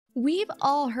We've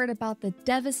all heard about the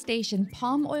devastation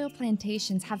palm oil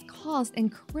plantations have caused in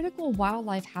critical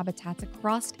wildlife habitats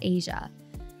across Asia,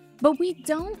 but we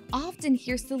don't often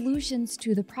hear solutions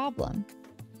to the problem.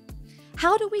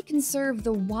 How do we conserve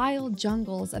the wild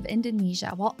jungles of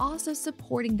Indonesia while also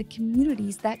supporting the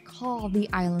communities that call the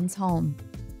islands home?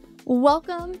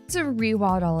 Welcome to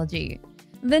Rewildology,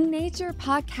 the nature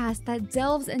podcast that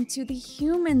delves into the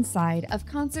human side of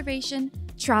conservation,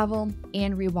 travel,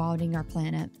 and rewilding our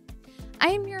planet. I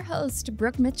am your host,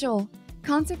 Brooke Mitchell,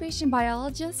 conservation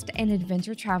biologist and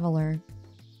adventure traveler.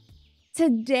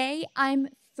 Today, I'm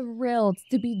thrilled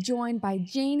to be joined by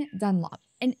Jane Dunlop,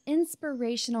 an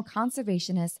inspirational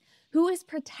conservationist who is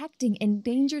protecting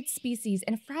endangered species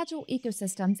and fragile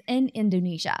ecosystems in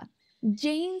Indonesia.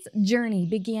 Jane's journey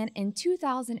began in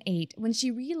 2008 when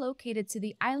she relocated to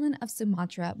the island of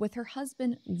Sumatra with her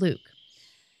husband, Luke.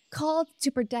 Called to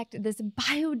protect this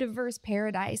biodiverse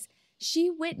paradise,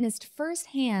 she witnessed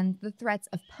firsthand the threats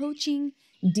of poaching,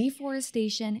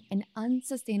 deforestation, and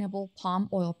unsustainable palm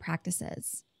oil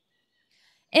practices.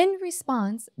 In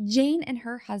response, Jane and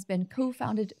her husband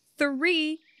co-founded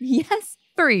three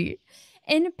impactful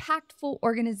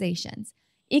organizations: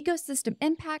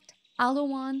 EcosystemImpact,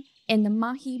 āluān, and the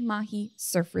Mahi-Mahi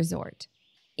Surf Resort.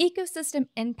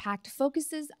 EcosystemImpact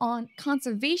focuses on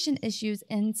conservation issues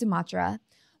in Sumatra,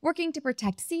 working to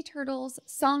protect sea turtles,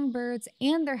 songbirds,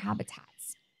 and their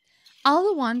habitats.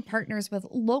 āluān partners with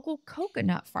local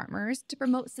coconut farmers to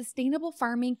promote sustainable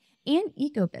farming and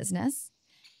eco-business.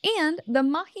 And the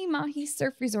Mahi-Mahi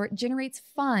Surf Resort generates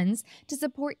funds to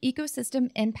support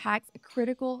EcosystemImpact's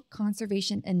critical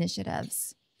conservation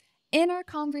initiatives. In our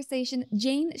conversation,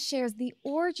 Jane shares the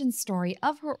origin story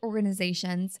of her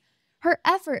organizations, her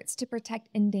efforts to protect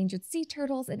endangered sea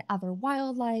turtles and other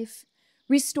wildlife,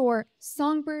 restore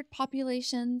songbird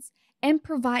populations, and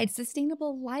provide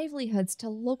sustainable livelihoods to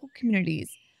local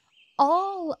communities.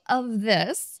 All of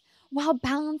this while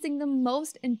balancing the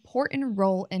most important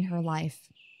role in her life,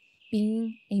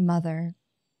 being a mother.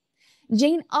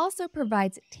 Jane also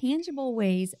provides tangible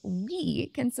ways we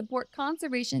can support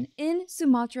conservation in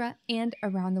Sumatra and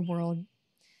around the world.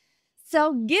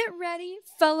 So get ready,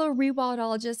 fellow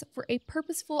rewildologists, for a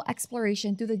purposeful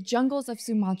exploration through the jungles of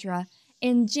Sumatra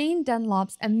and Jane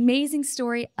Dunlop's amazing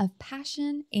story of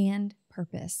passion and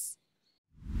purpose.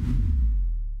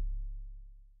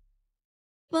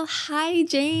 Well, hi,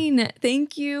 Jane.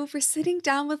 Thank you for sitting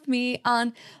down with me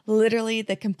on literally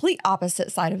the complete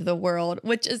opposite side of the world,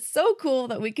 which is so cool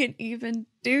that we can even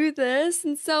do this.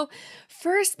 And so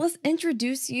first, let's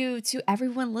introduce you to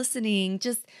everyone listening.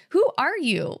 Just who are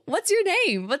you? What's your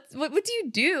name? What do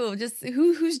you do? Just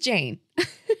who's Jane?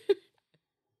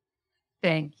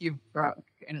 Thank you, Brooke.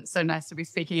 And it's so nice to be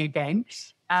speaking again.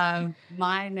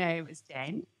 My name is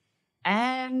Jane.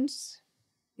 And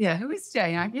who is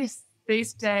Jane? I guess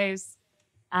these days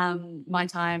my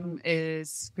time is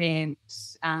spent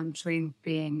between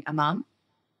being a mum.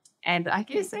 And I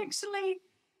guess actually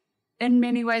in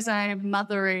many ways I'm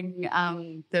mothering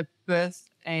the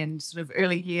birth and sort of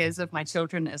early years of my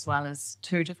children, as well as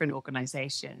two different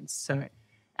organizations. So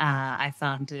I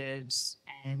founded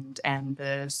and am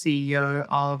the CEO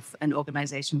of an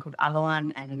organization called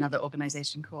āluān and another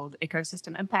organization called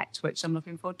EcosystemImpact, which I'm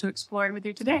looking forward to exploring with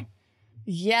you today.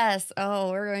 Yes.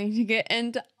 Oh, we're going to get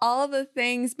into all the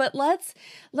things, but let's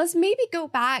maybe go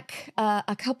back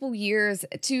a couple years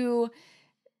to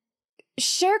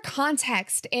share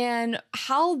context and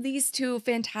how these two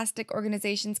fantastic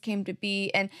organizations came to be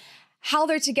and how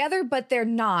they're together, but they're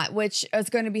not, which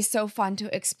is going to be so fun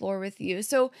to explore with you.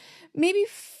 So maybe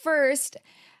first,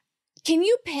 can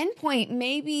you pinpoint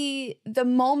maybe the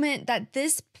moment that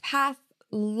this path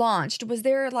launched? Was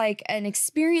there like an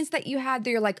experience that you had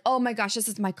that you're like, oh my gosh, this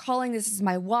is my calling, this is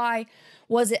my why?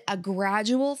 Was it a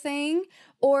gradual thing?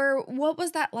 Or what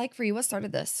was that like for you? What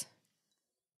started this?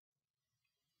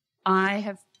 I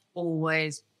have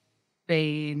always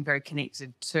been very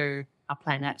connected to our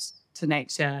planet, to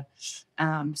nature.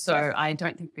 So I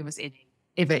don't think there was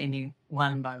ever any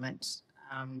one moment.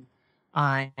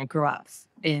 I grew up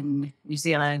in New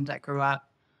Zealand. I grew up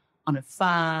on a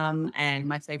farm, and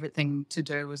my favorite thing to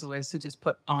do was always to just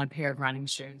put on a pair of running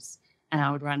shoes, and I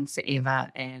would run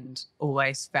forever and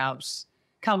always felt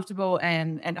comfortable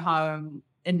and at home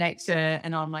in nature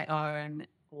and on my own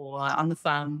or on the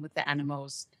farm with the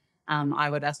animals. I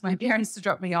would ask my parents to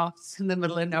drop me off in the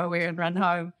middle of nowhere and run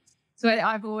home. So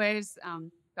I've always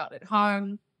felt at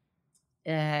home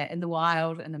in the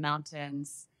wild, in the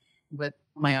mountains, with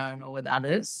my own or with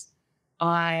others.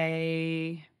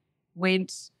 I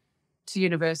went to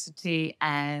university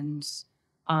and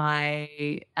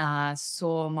I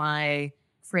saw my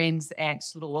friends at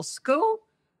law school,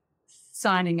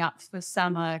 signing up for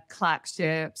summer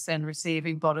clerkships and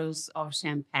receiving bottles of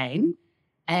champagne.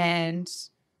 And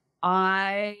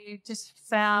I just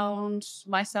found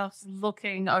myself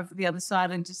looking over the other side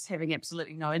and just having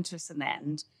absolutely no interest in that.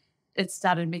 And it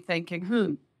started me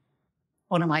thinking,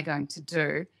 what am I going to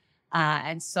do?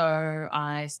 And so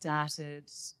I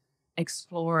started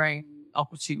exploring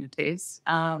opportunities.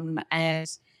 And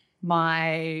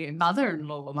my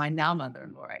mother-in-law, my now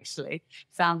mother-in-law actually,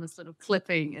 found this little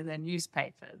clipping in the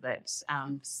newspaper that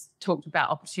talked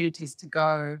about opportunities to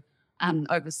go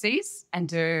overseas and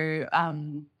do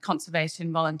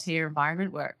conservation volunteer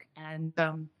environment work. And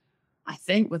I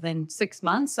think within 6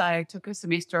 months, I took a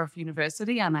semester of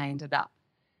university and I ended up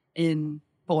in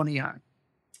Borneo,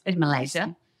 in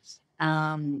Malaysia.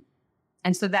 And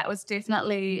so that was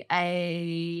definitely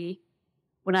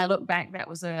when I look back, that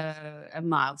was a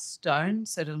milestone,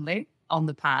 certainly, on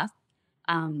the path.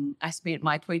 I spent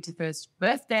my 21st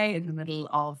birthday in the middle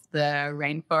of the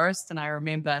rainforest, and I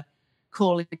remember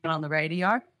calling on the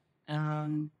radio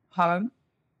home.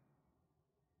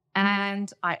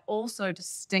 And I also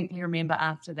distinctly remember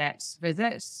after that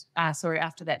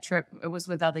trip, it was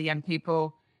with other young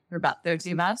people, there were about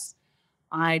 30 of us.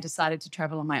 I decided to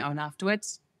travel on my own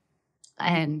afterwards.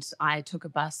 And I took a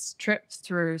bus trip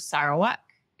through Sarawak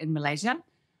in Malaysia.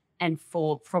 And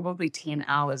for probably 10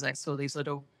 hours, I saw these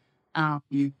little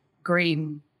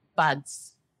green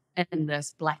buds in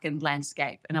this blackened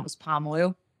landscape. And it was palm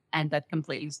oil. And that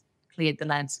completely cleared the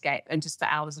landscape. And just for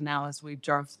hours and hours, we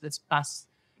drove this bus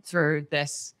through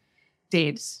this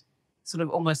dead, sort of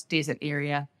almost desert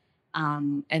area.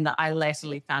 And I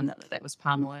latterly found that was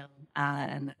palm oil.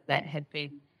 And that had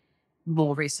been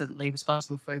more recently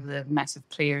responsible for the massive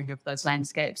clearing of those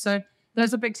landscapes. So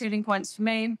those are big turning points for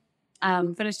me.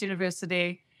 Finished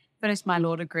university, finished my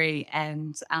law degree,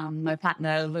 and my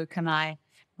partner Luke and I,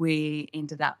 we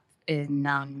ended up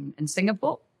in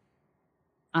Singapore.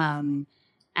 And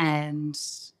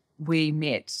we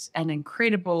met an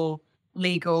incredible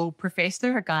legal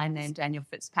professor, a guy named Daniel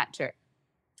Fitzpatrick,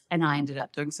 and I ended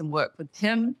up doing some work with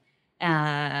him.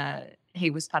 He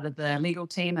was part of the legal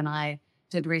team, and I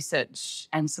did research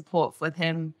and support with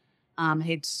him.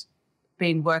 He'd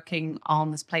been working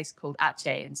on this place called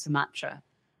Aceh in Sumatra,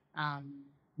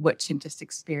 which had just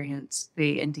experienced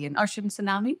the Indian Ocean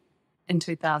tsunami in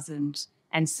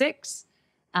 2006.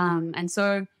 And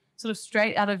so sort of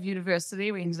straight out of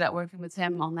university, we ended up working with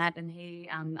him on that. And he,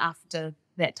 after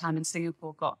that time in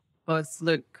Singapore, got both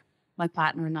Luke, my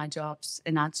partner, and I jobs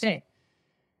in Aceh.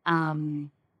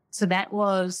 So that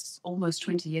was almost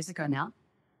 20 years ago now.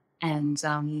 And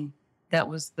that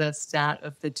was the start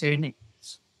of the journey.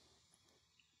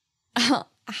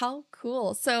 How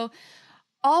cool. So,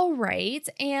 all right.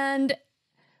 And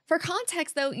for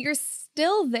context, though, you're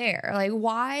still there. Like,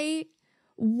 why?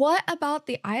 What about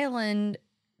the island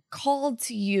called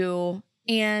to you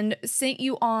and sent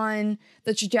you on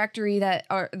the trajectory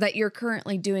that you're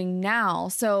currently doing now?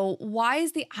 So why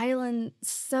is the island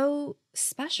so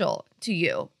special to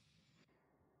you?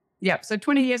 Yeah. So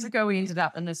 20 years ago, we ended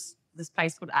up in this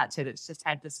place called Aceh that's just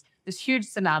had this huge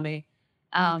tsunami.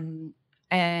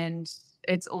 And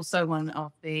it's also one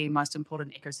of the most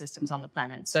important ecosystems on the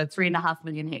planet. So 3.5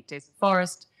 million hectares of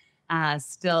forest,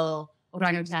 still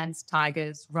orangutans,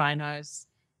 tigers, rhinos,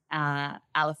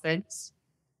 elephants.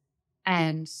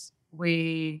 And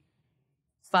we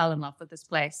fell in love with this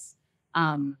place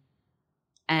and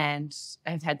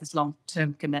have had this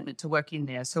long-term commitment to working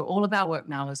there. So all of our work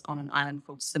now is on an island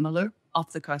called Similu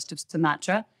off the coast of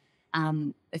Sumatra.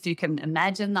 If you can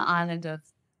imagine the island of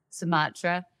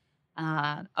Sumatra,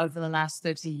 over the last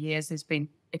 30 years, there's been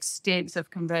extensive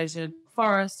conversion of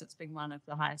forest. It's been one of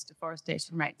the highest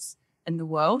deforestation rates in the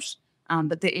world.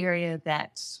 But the area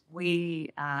that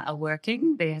we are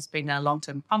working, there has been a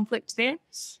long-term conflict there,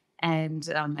 and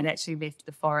it actually left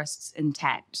the forests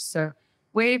intact. So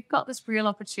we've got this real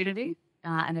opportunity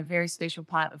in a very special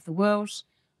part of the world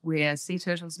where sea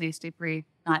turtles nest every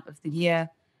night of the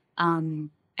year, and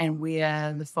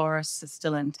where the forests are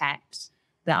still intact.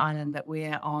 The island that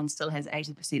we're on still has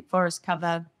 80% forest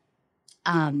cover.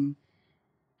 And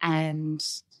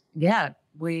yeah,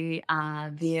 we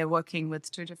are there working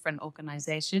with 2 different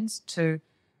organizations to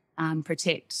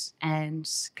protect and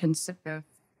conserve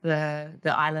the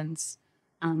islands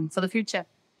for the future.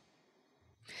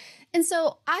 And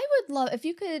so I would love if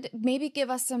you could maybe give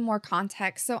us some more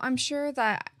context. So I'm sure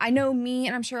that I know me,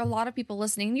 and I'm sure a lot of people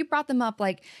listening, you brought them up,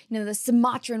 like, the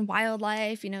Sumatran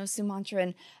wildlife,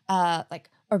 Sumatran, like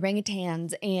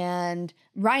orangutans and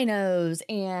rhinos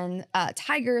and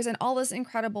tigers and all this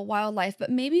incredible wildlife. But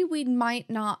maybe we might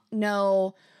not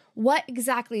know what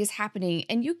exactly is happening.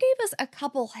 And you gave us a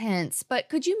couple hints, but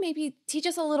could you maybe teach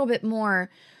us a little bit more?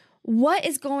 What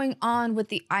is going on with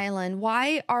the island?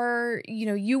 Why are,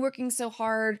 you working so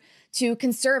hard to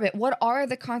conserve it? What are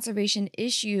the conservation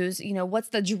issues? What's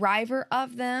the driver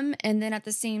of them? And then at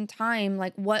the same time,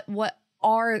 like what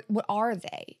are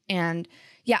they? And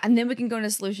yeah, and then we can go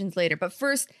into solutions later. But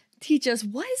first, teach us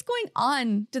what is going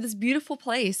on to this beautiful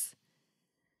place.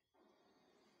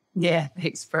 Yeah,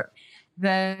 thanks, Brooke.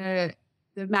 The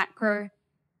macro,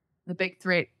 the big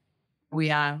threat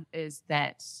is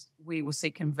that we will see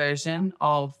conversion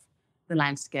of the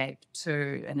landscape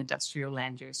to an industrial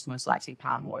land use, most likely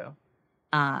palm oil.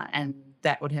 And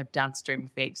that would have downstream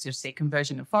effects. You'll see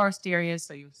conversion of forest areas,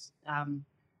 so you'll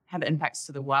have impacts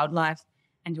to the wildlife,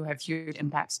 and you'll have huge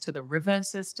impacts to the river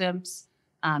systems.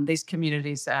 These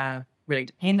communities are really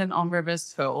dependent on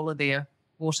rivers for all of their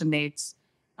water needs.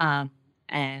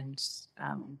 And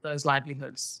those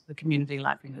livelihoods, the community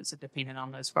livelihoods, are dependent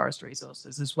on those forest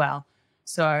resources as well.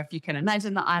 So if you can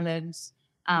imagine the islands,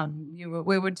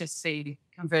 we would just see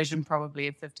conversion probably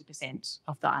of 50%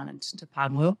 of the island to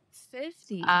palm oil.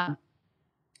 50,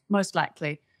 most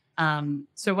likely.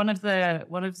 So one of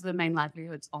the main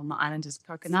livelihoods on the island is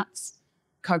coconuts.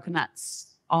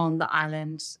 Coconuts on the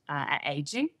island are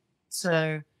aging,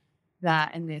 so they're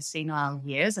in their senile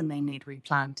years and they need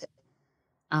replanting.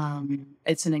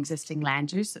 It's an existing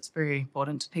land use that's very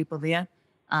important to people there.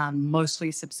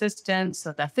 Mostly subsistence,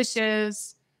 so they're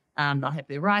fishers. They'll have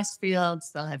their rice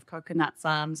fields, they'll have coconut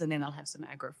farms, and then they'll have some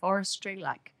agroforestry,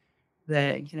 like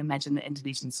you can imagine the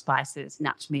Indonesian spices,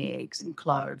 nutmegs, and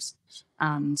cloves.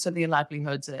 So their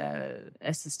livelihoods are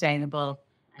sustainable,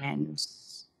 and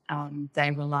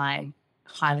they rely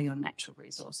highly on natural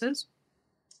resources.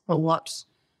 But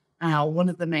one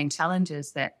of the main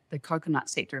challenges that the coconut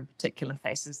sector in particular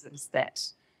faces is that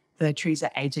the trees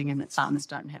are aging and that farmers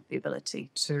don't have the ability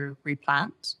to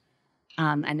replant.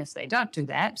 And if they don't do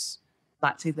that,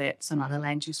 likely that some other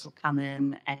land use will come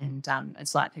in, and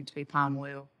it's likely to be palm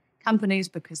oil companies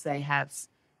because they have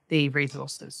the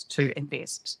resources to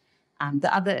invest.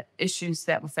 The other issues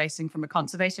that we're facing from a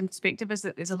conservation perspective is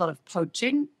that there's a lot of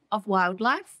poaching of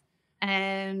wildlife,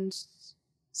 and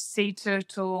sea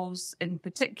turtles in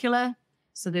particular.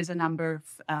 So there's a number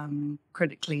of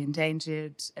critically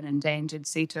endangered and endangered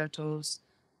sea turtles,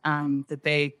 the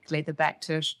big leatherback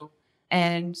turtle.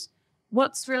 And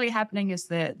what's really happening is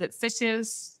that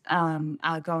fishers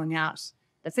are going out,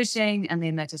 they're fishing, and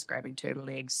then they're just grabbing turtle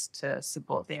eggs to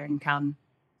support their income.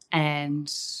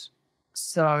 And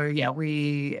so, yeah,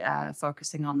 we are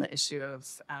focusing on the issue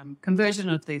of conversion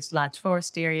of these large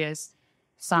forest areas,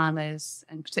 farmers,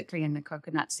 and particularly in the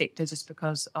coconut sector, just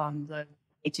because of the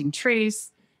aging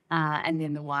trees, and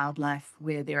then the wildlife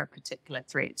where there are particular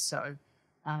threats. So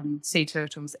sea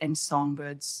turtles and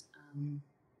songbirds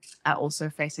are also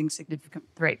facing significant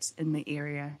threats in the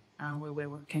area where we're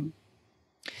working.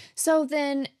 So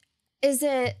then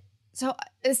it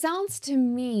sounds to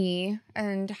me,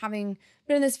 and having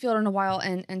been in this field in a while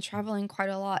and traveling quite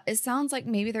a lot, it sounds like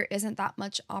maybe there isn't that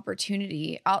much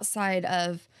opportunity outside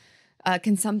of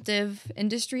consumptive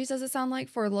industries, does it sound like,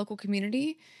 for a local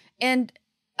community? And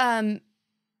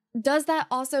does that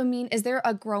also mean, is there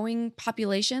a growing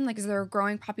population? Like, is there a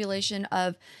growing population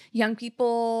of young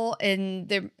people and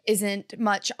there isn't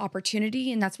much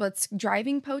opportunity and that's what's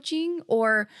driving poaching?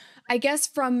 Or I guess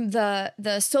from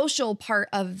the social part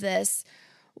of this,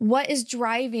 what is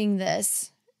driving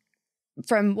this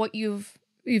from what you've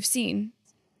seen?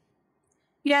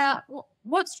 Yeah,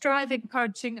 what's driving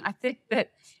poaching? I think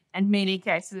that in many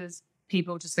cases,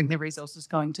 people just think the resource is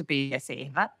going to be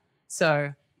forever.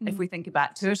 So if we think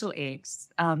about turtle eggs,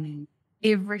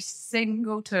 every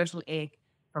single turtle egg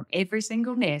from every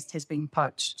single nest has been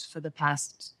poached for the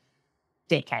past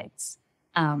decades.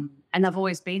 And they've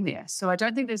always been there. So I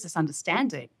don't think there's this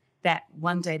understanding that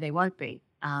one day they won't be.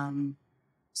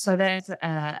 So there's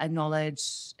a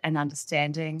knowledge and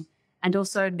understanding, and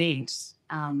also needs.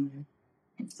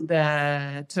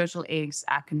 The turtle eggs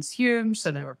are consumed,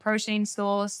 so they're a protein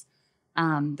source.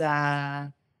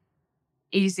 They're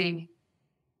easy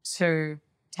to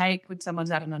take when someone's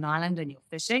out on an island and you're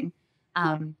fishing.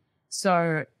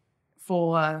 So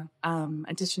for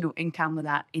additional income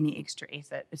without any extra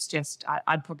effort, it's just,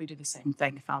 I'd probably do the same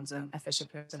thing if I was a fisher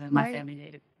person and my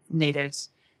family needed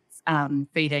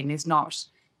feeding. There's not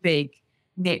big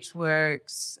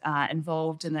networks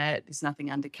involved in it. There's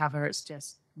nothing undercover. It's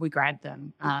just, we grab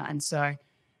them. And so, I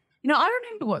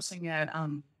remember watching a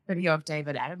video of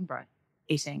David Attenborough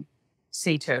eating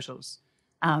sea turtles.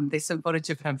 There's some footage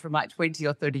of him from like 20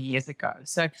 or 30 years ago.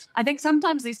 So I think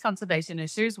sometimes these conservation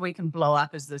issues, we can blow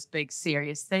up as this big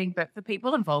serious thing, but for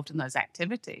people involved in those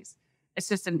activities, it's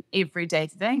just an everyday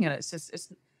thing. And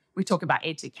we talk about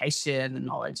education and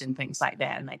knowledge and things like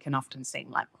that, and they can often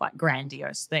seem like quite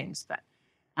grandiose things, but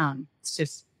it's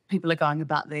just people are going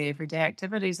about their everyday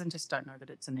activities and just don't know that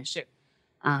it's an issue.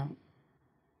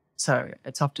 So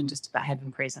it's often just about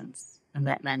having presence in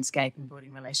that landscape and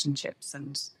building relationships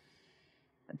and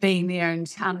being there and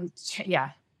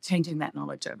changing that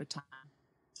knowledge over time.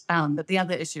 But the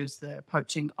other issue is the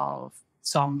poaching of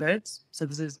songbirds. So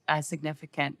this is a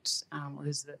significant,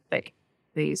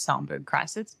 the songbird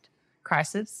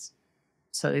crisis.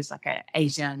 So there's like an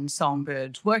Asian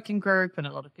songbird working group and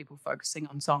a lot of people focusing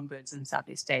on songbirds in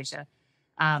Southeast Asia.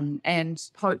 And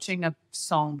poaching of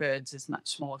songbirds is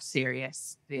much more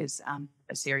serious. There's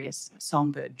a serious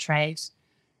songbird trade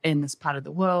in this part of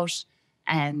the world,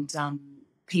 and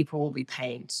people will be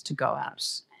paid to go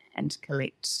out and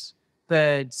collect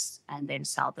birds and then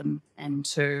sell them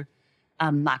into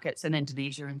markets in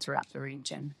Indonesia and throughout the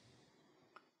region.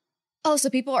 Oh, so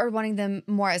people are wanting them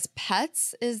more as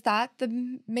pets? Is that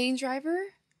the main driver?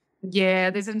 Yeah,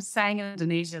 there's a saying in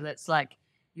Indonesia that's like,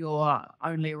 you're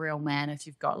only a real man if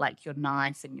you've got like your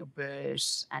knife and your bird.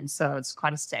 And so it's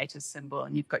quite a status symbol,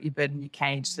 and you've got your bird in your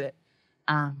cage that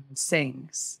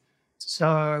sings.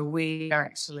 So we are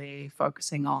actually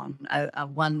focusing on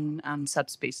one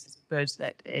subspecies of bird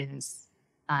that is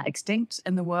extinct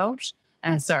in the world.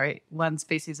 One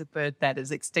species of bird that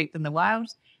is extinct in the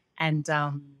wild, and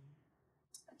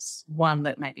it's one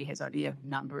that maybe has only a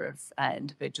number of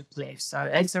individuals left. So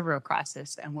it's a real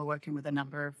crisis, and we're working with a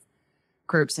number of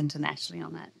groups internationally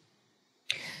on that.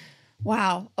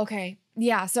 Wow. Okay.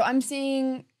 Yeah. So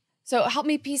so help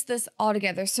me piece this all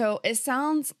together. So it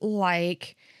sounds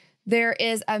like there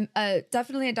is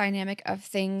definitely a dynamic of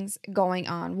things going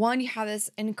on. One, you have this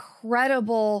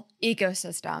incredible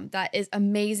ecosystem that is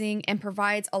amazing and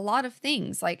provides a lot of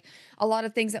things, like a lot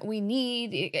of things that we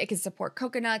need. It can support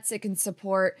coconuts. It can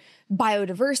support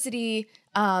biodiversity.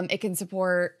 It can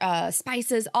support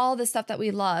spices, all the stuff that we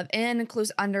love, and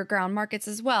includes underground markets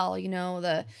as well. You know,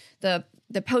 the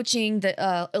poaching,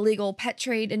 the illegal pet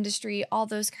trade industry, all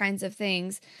those kinds of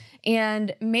things.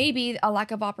 And maybe a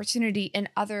lack of opportunity in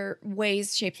other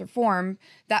ways, shapes, or form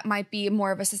that might be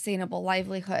more of a sustainable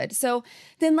livelihood. So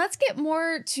then let's get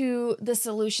more to the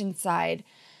solution side.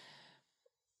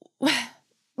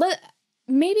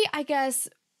 Maybe, I guess,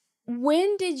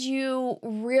 when did you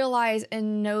realize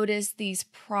and notice these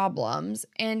problems,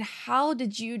 and how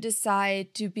did you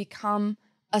decide to become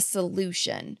a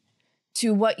solution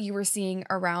to what you were seeing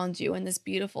around you in this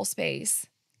beautiful space?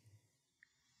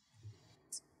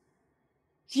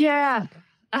 Yeah,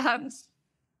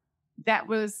 that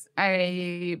was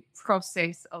a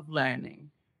process of learning.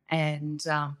 And,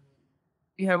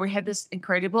 we had this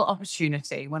incredible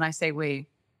opportunity. When I say we,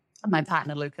 my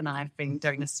partner Luke and I have been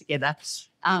doing this together.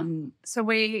 So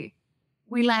we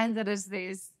landed as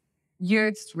these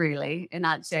youths really in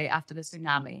Aceh after the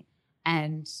tsunami.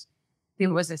 And there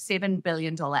was a $7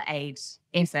 billion aid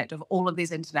effort of all of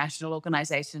these international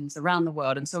organizations around the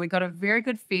world. And so we got a very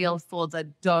good feel for the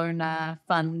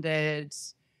donor-funded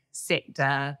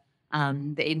sector, the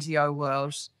NGO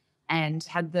world, and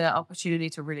had the opportunity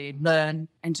to really learn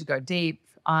and to go deep.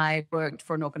 I worked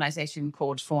for an organization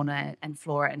called Fauna and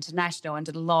Flora International and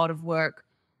did a lot of work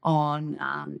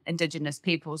on Indigenous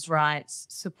people's rights,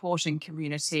 supporting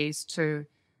communities to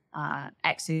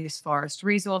access forest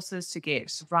resources, to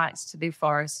get rights to their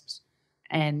forests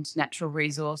and natural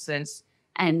resources,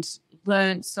 and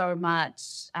learned so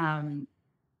much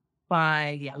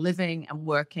by living and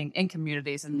working in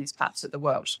communities in these parts of the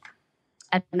world.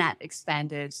 And that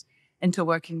expanded into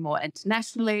working more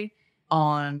internationally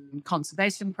on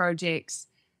conservation projects,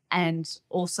 and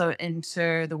also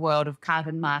into the world of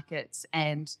carbon markets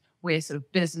and where sort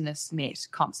of business met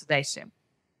conservation.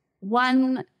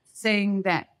 One thing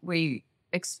that we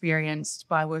experienced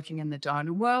by working in the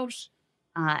donor world,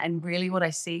 and really what I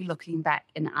see looking back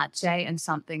in Aceh, and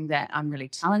something that I'm really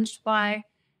challenged by,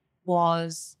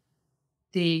 was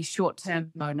the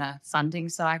short-term donor funding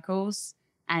cycles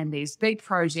and these big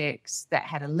projects that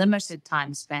had a limited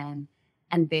time span,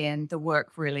 and then the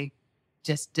work really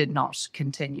just did not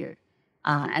continue.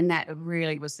 And that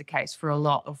really was the case for a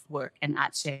lot of work in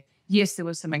Aceh. Yes, there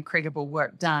was some incredible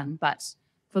work done, but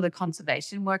for the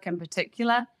conservation work in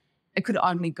particular, it could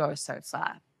only go so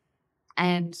far.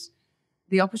 And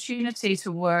the opportunity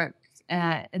to work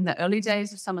in the early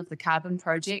days of some of the carbon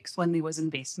projects, when there was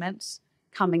investment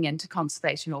coming into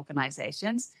conservation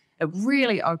organizations, it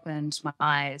really opened my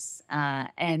eyes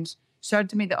and showed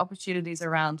to me the opportunities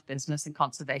around business and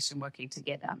conservation working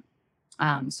together.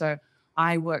 So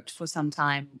I worked for some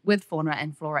time with Fauna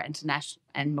and Flora International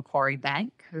and Macquarie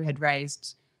Bank, who had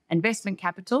raised investment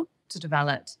capital to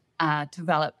develop a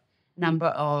number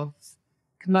of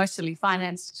commercially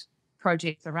financed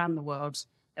projects around the world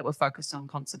that were focused on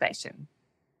conservation.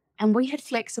 And we had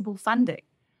flexible funding.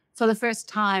 For the first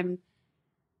time,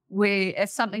 if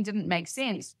something didn't make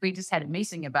sense, we just had a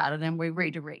meeting about it and we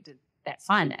redirected that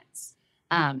finance.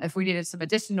 If we needed some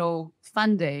additional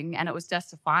funding and it was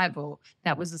justifiable,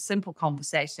 that was a simple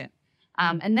conversation.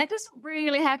 And that doesn't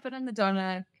really happen in the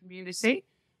donor community.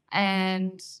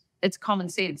 And it's common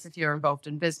sense if you're involved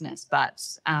in business.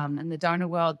 But in the donor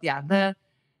world, the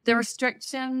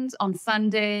restrictions on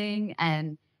funding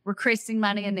and requesting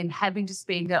money and then having to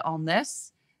spend it on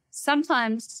this,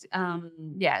 sometimes,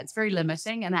 it's very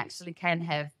limiting and actually can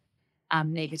have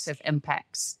negative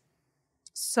impacts.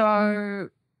 So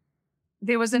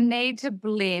there was a need to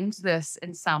blend this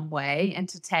in some way and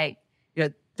to take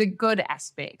the good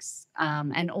aspects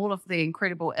and all of the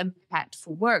incredible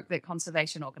impactful work that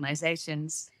conservation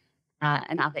organizations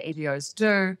and other NGOs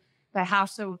do, but how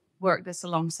to work this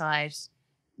alongside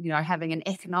having an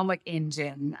economic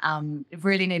engine,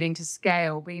 really needing to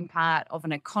scale, being part of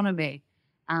an economy,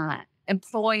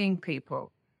 employing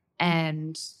people.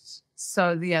 And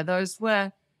so, those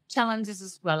were challenges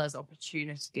as well as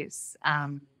opportunities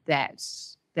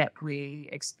that we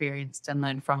experienced and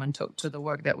learned from and took to the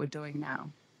work that we're doing now.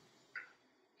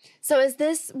 So is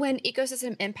this when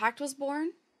Ecosystem Impact was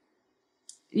born?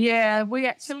 Yeah, we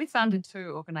actually founded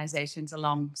two organizations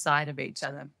alongside of each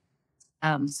other.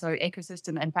 So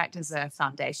Ecosystem Impact is a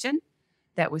foundation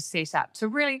that was set up to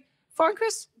really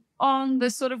focus on the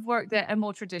sort of work that a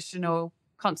more traditional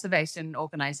conservation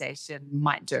organization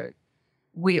might do.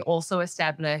 We also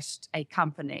established a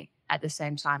company at the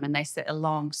same time, and they sit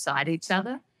alongside each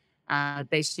other.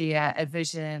 They share a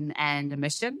vision and a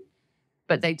mission,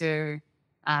 but they do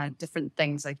different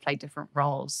things. They play different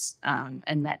roles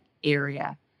in that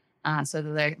area. So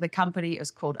the company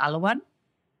is called āluān.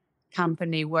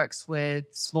 Company works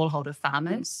with smallholder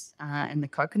farmers in the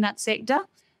coconut sector,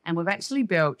 and we've actually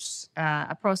built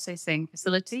a processing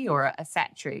facility or a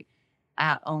factory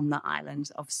out on the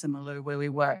island of Sumatra where we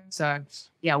work. So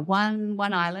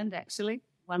one island actually,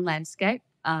 one landscape,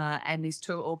 and these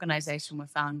two organizations were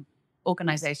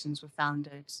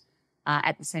founded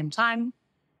at the same time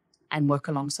and work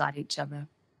alongside each other.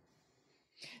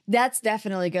 That's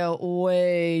definitely go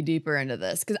way deeper into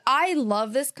this because I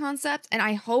love this concept and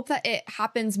I hope that it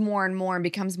happens more and more and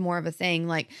becomes more of a thing.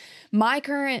 Like my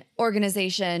current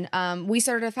organization, we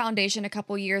started a foundation a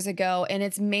couple years ago, and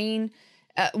its main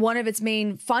one of its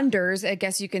main funders, I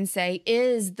guess you can say,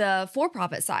 is the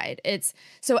for-profit side. It's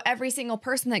so every single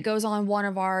person that goes on one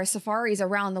of our safaris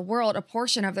around the world, a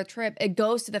portion of the trip, it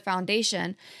goes to the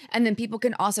foundation, and then people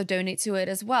can also donate to it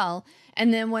as well.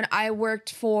 And then when I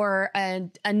worked for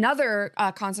another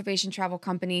conservation travel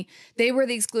company, they were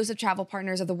the exclusive travel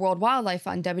partners of the World Wildlife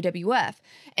Fund, WWF.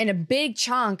 And a big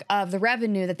chunk of the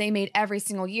revenue that they made every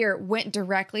single year went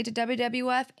directly to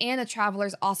WWF, and the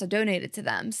travelers also donated to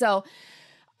them. So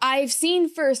I've seen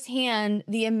firsthand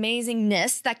the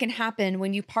amazingness that can happen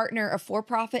when you partner a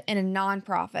for-profit and a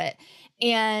nonprofit.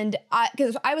 And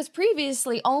because I was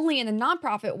previously only in the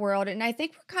nonprofit world, and I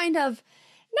think we're kind of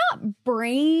not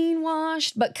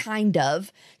brainwashed, but kind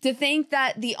of, to think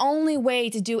that the only way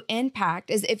to do impact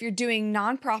is if you're doing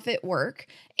nonprofit work,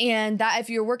 and that if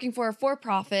you're working for a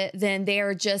for-profit, then they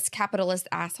are just capitalist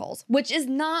assholes, which is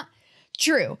not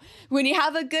true. When you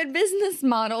have a good business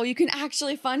model, you can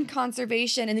actually fund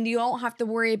conservation, and then you don't have to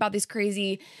worry about these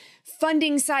crazy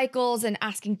funding cycles and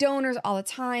asking donors all the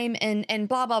time and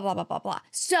blah, blah, blah, blah, blah, blah.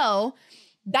 So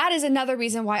that is another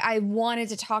reason why I wanted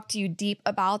to talk to you deep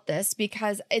about this,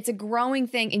 because it's a growing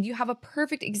thing and you have a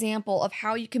perfect example of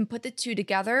how you can put the two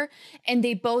together and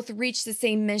they both reach the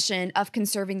same mission of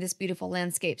conserving this beautiful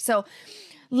landscape. So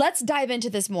let's dive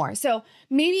into this more. So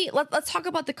maybe let's talk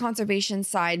about the conservation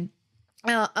side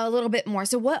a little bit more.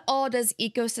 So what all does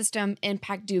Ecosystem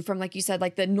Impact do from, like you said,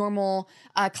 like the normal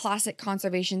classic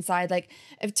conservation side? Like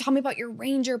tell me about your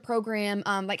ranger program.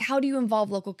 Like how do you involve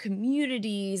local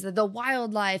communities, the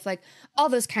wildlife, like all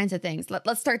those kinds of things?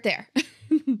 Let's start there.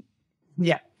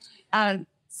 Yeah.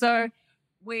 So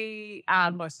we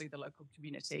are mostly the local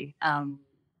community.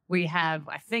 We have,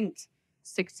 I think,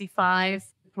 65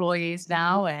 employees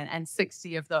now, and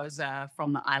 60 of those are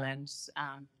from the islands.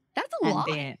 That's a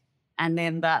lot. And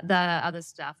then the other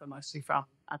staff are mostly from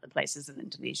other places in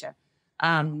Indonesia.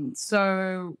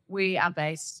 So we are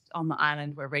based on the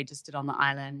island. We're registered on the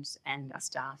island, and our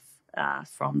staff are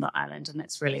from the island, and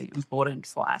that's really important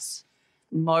for us.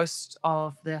 most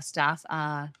of the staff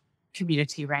are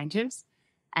community rangers,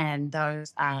 and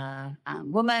those are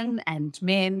women and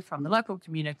men from the local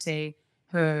community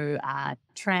who are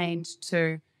trained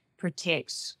to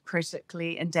protect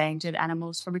critically endangered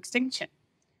animals from extinction.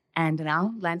 And in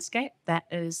our landscape, that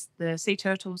is the sea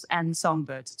turtles and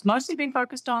songbirds. It's mostly been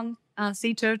focused on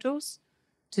sea turtles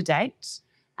to date.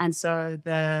 And so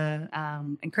the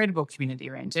incredible community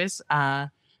rangers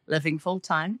are living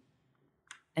full-time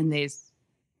in these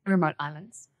remote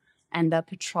islands, and they're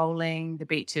patrolling the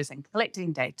beaches and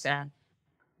collecting data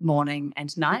morning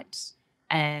and night,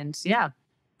 and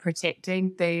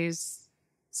protecting these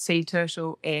sea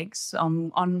turtle eggs.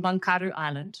 On Mankaru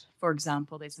Island, for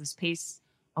example, there's this piece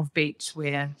of beach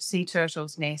where sea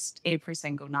turtles nest every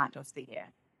single night of the year.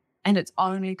 And it's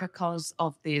only because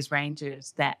of these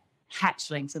rangers that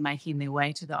hatchlings are making their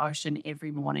way to the ocean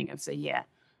every morning of the year.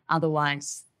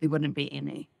 Otherwise, there wouldn't be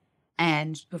any.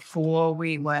 And before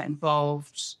we were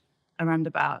involved, around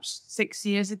about 6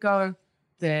 years ago,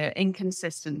 the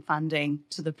inconsistent funding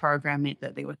to the program meant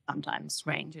that there were sometimes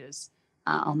rangers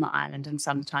on the island and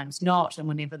sometimes not. And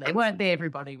whenever they weren't there,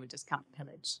 everybody would just come and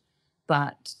pillage.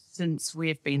 But since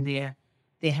we've been there,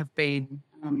 there have been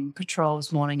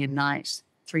patrols morning and night,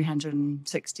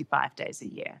 365 days a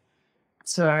year.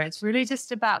 So it's really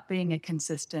just about being a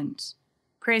consistent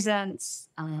presence,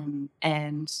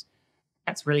 and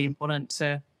that's really important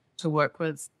to work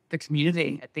with the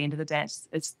community. At the end of the day,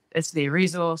 it's their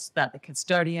resource, they're the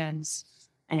custodians,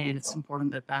 and it's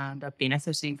important that they're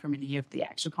benefiting from any of the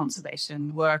actual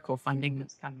conservation work or funding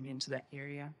that's coming into that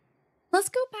area. Let's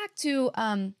go back to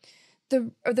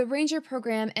the ranger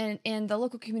program and the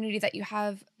local community that you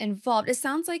have involved. It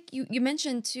sounds like you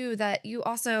mentioned too that you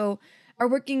also are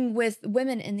working with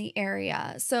women in the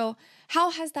area. So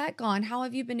how has that gone? How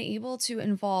have you been able to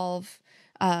involve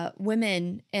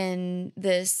women in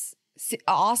this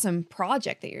awesome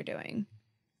project that you're doing?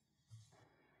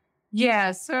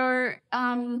 Yeah, so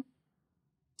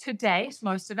to date,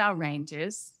 most of our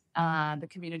rangers, the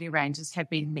community rangers, have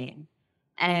been men.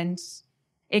 And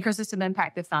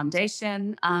EcosystemImpact, the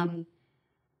foundation,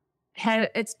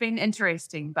 it's been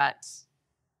interesting, but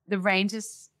the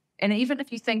rangers, and even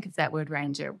if you think of that word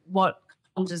ranger, what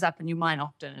comes up in your mind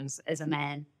often is a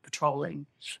man patrolling.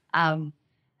 And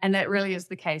that really is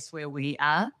the case where we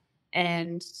are.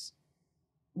 And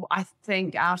I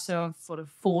think out of sort of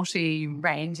 40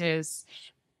 rangers,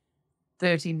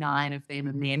 39 of them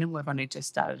are men, and we've only just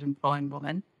started employing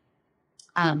women.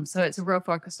 So it's a real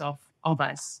focus of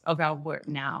our work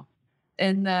now.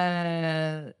 In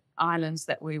the islands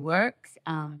that we work,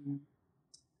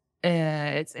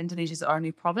 it's Indonesia's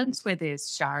only province where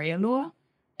there's Sharia law,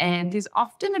 and there's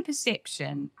often a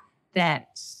perception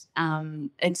that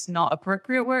it's not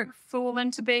appropriate work for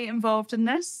women to be involved in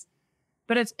this.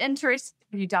 But it's interesting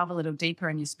if you delve a little deeper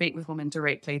and you speak with women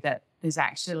directly that there's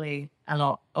actually a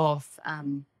lot of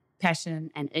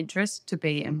passion and interest to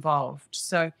be involved.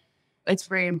 So it's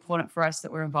very important for us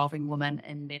that we're involving women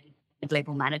in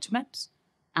mid-level management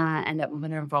and that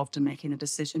women are involved in making the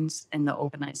decisions in the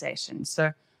organisation.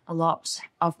 So a lot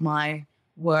of my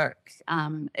work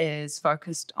is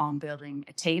focused on building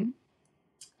a team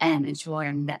and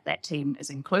ensuring that that team is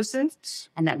inclusive.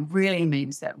 And that really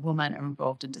means that women are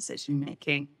involved in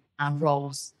decision-making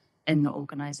roles in the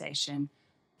organisation,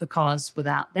 because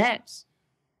without that,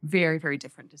 very, very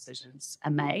different decisions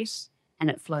are made, and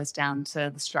it flows down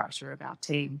to the structure of our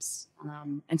teams.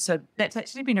 And so that's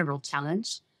actually been a real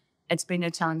challenge. It's been a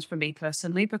challenge for me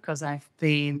personally because I've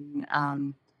been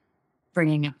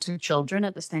bringing up 2 children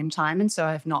at the same time, and so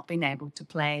I've not been able to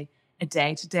play a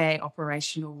day-to-day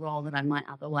operational role that I might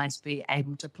otherwise be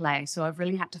able to play. So I've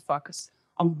really had to focus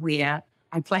on where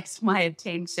I place my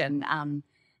attention.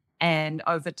 And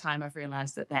over time, I've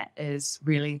realized that is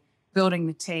really building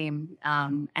the team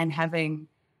and having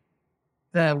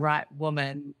the right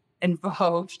woman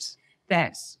involved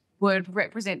that would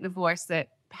represent the voice that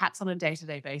perhaps on a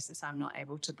day-to-day basis I'm not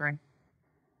able to bring.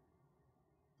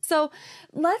 So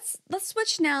let's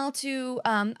switch now to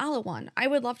āluān. I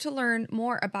would love to learn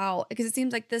more about, because it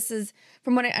seems like this is,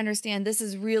 from what I understand, this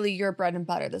is really your bread and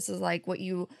butter. This is like what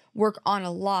you work on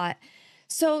a lot.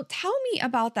 So tell me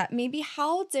about that. Maybe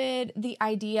how did the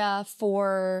idea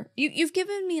for, you've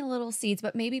given me a little seeds,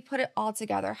 but maybe put it all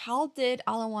together. How did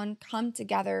āluān come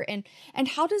together, and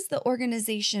how does the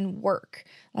organization work?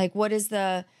 Like what is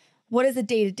the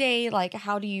day-to-day? Like,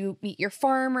 how do you meet your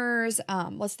farmers?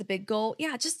 What's the big goal?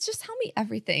 Yeah, just tell me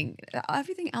everything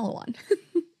āluān.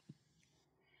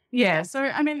 Yeah, so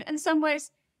I mean, in some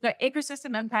ways, the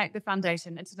EcosystemImpact, the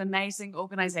foundation, it's an amazing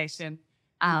organization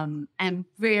and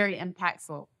very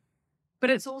impactful. But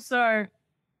it's also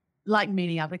like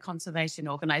many other conservation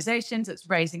organisations, it's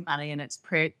raising money in its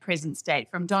present state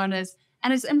from donors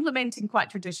and is implementing quite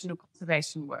traditional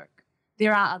conservation work.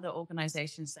 There are other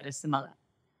organisations that are similar.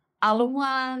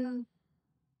 āluān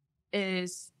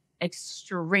is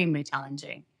extremely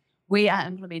challenging. We are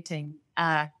implementing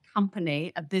a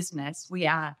company, a business. We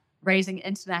are raising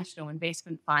international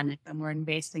investment finance, and we're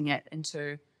investing it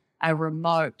into a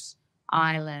remote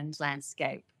island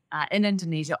landscape in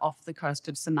Indonesia off the coast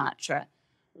of Sumatra.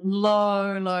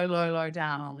 Low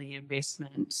down on the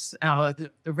investment,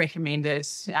 the recommended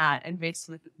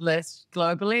investment list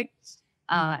globally,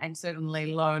 and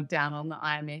certainly low down on the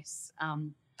IMS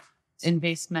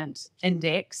investment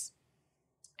index.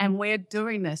 And we're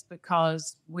doing this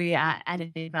because we are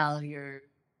adding value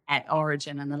at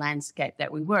origin in the landscape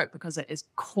that we work, because it is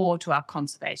core to our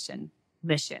conservation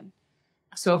mission.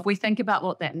 So if we think about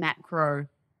what that macro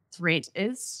threat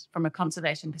is from a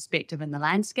conservation perspective in the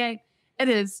landscape, it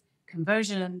is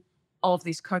conversion of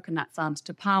these coconut farms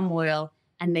to palm oil,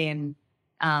 and then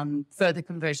further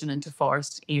conversion into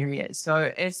forest areas.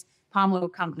 So as palm oil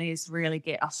companies really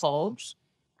get a hold,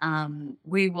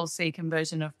 we will see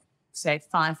conversion of, say,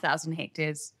 5,000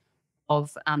 hectares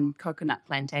of coconut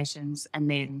plantations and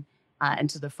then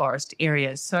into the forest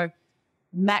areas. So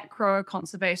macro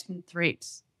conservation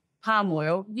threats, palm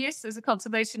oil, yes, as a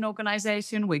conservation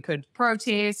organisation, we could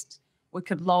protest, we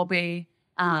could lobby,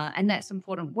 and that's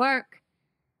important work.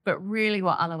 But really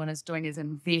what āluān is doing is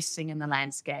investing in the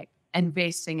landscape,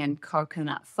 investing in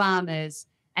coconut farmers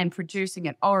and producing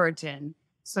at origin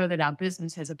so that our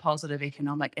business has a positive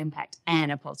economic impact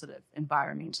and a positive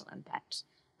environmental impact.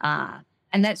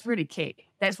 And that's really key.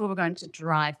 That's where we're going to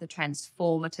drive the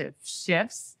transformative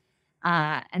shifts.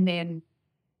 And then,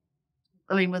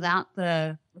 I mean, without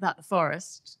the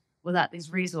forest, without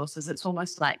these resources, it's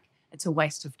almost like it's a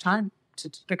waste of time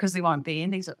because there won't be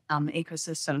any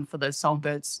ecosystem for the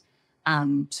songbirds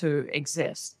to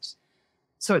exist.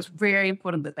 So it's very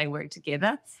important that they work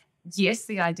together. Yes,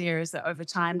 the idea is that over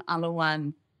time,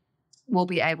 āluān will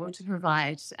be able to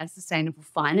provide a sustainable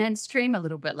finance stream, a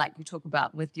little bit like you talk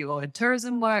about with your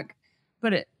tourism work.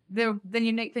 But the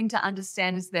unique thing to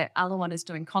understand is that āluān is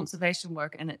doing conservation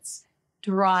work, and it's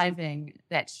driving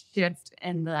that shift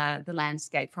in the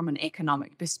landscape from an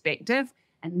economic perspective.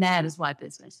 And that is why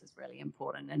business is really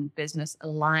important, and business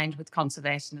aligned with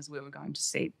conservation is where we're going to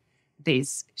see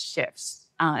these shifts.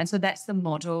 And so that's the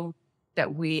model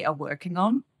that we are working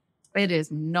on. It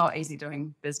is not easy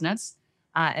doing business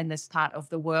in this part of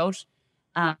the world.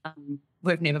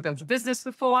 We've never built a business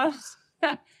before.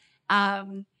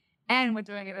 And we're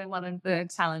doing it in one of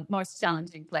the most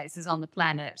challenging places on the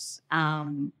planet.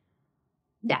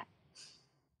 Yeah.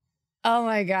 Oh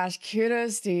my gosh,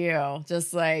 kudos to you.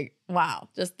 Just like, wow.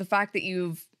 Just the fact that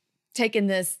you've taken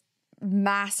this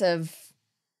massive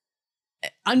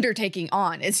undertaking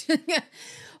on. It's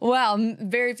well,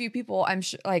 very few people, I'm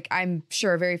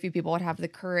sure very few people would have the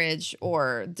courage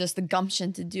or just the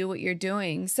gumption to do what you're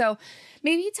doing. So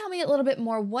maybe tell me a little bit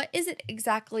more. What is it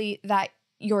exactly that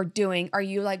you're doing? Are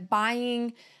you like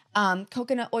buying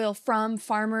coconut oil from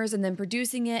farmers and then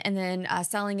producing it and then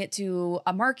selling it to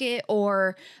a market,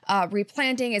 or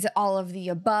replanting? Is it all of the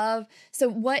above? So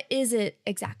what is it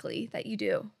exactly that you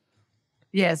do?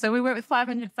 Yeah, so we work with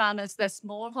 500 farmers. They're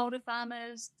smallholder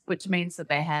farmers, which means that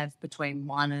they have between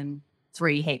 1 and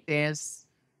 3 hectares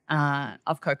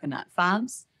of coconut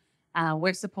farms.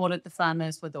 We've supported the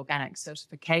farmers with organic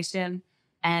certification,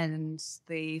 and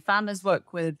the farmers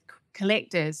work with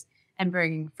collectors and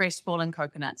bring fresh fallen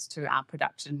coconuts to our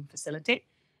production facility.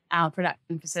 Our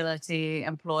production facility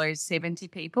employs 70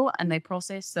 people, and they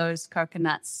process those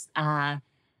coconuts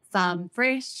farm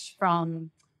fresh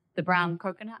from the brown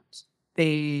coconut,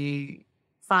 the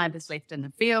fibers left in the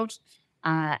field,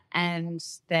 and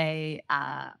they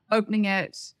are opening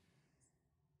it,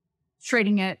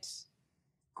 shredding it,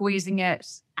 squeezing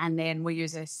it, and then we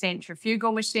use a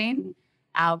centrifugal machine.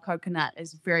 Our coconut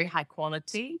is very high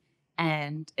quality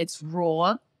and it's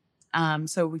raw,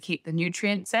 so we keep the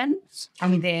nutrients in.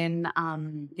 And then,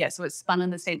 so it's spun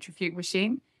in the centrifuge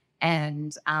machine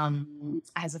and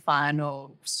has a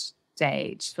final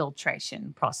stage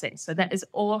filtration process. So that is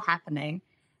all happening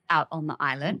out on the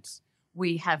island.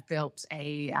 We have built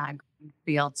a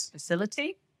fields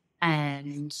facility,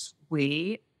 and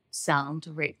we sell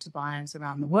direct to buyers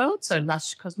around the world. So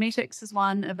Lush Cosmetics is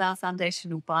one of our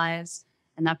foundational buyers,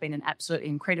 and they've been an absolutely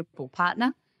incredible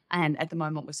partner. And at the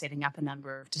moment, we're setting up a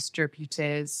number of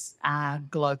distributors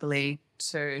globally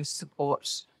to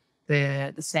support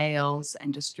the sales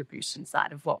and distribution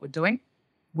side of what we're doing.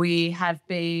 We have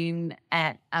been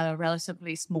at a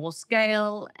relatively small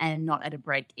scale and not at a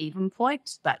break-even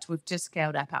point, but we've just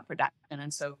scaled up our production.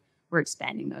 And so we're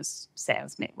expanding those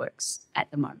sales networks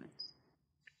at the moment.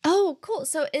 Oh, cool.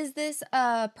 So is this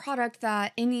a product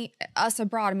that us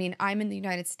abroad, I mean, I'm in the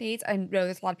United States. I know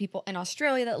there's a lot of people in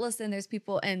Australia that listen. There's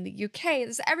people in the UK.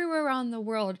 There's everywhere around the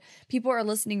world. People are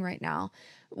listening right now.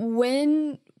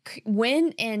 When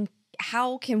and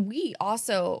how can we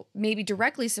also maybe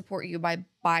directly support you by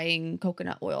buying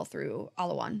coconut oil through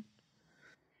āluān?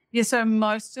 Yeah, so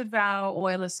most of our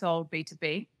oil is sold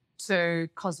B2B to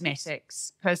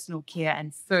cosmetics, personal care,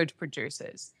 and food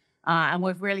producers. And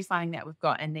we're really finding that we've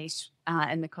got a niche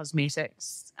in the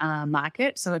cosmetics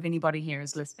market. So if anybody here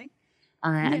is listening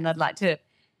and they'd like to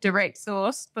direct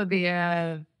source for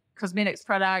their cosmetics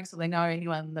products, or they know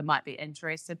anyone that might be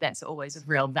interested, that's always of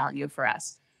real value for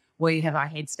us. We have our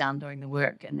heads down doing the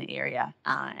work in the area.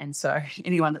 And so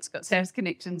anyone that's got sales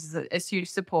connections is huge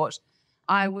support.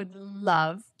 I would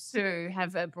love to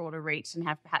have a broader reach and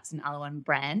have perhaps an āluān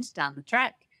brand down the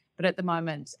track. But at the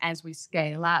moment, as we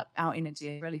scale up, our energy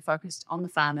is really focused on the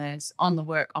farmers, on the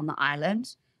work on the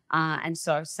island. And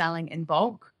so selling in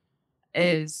bulk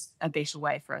is a better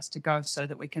way for us to go so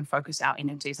that we can focus our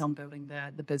energies on building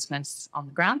the business on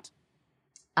the ground.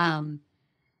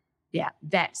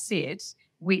 That said,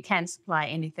 we can supply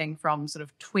anything from sort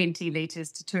of 20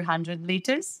 litres to 200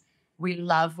 litres. We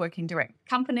love working direct with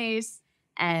companies,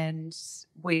 and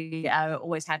we are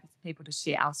always happy for people to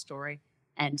share our story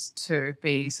and to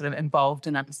be sort of involved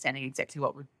in understanding exactly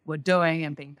what we're doing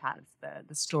and being part of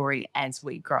the story as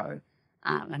we grow.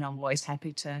 And I'm always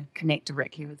happy to connect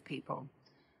directly with people.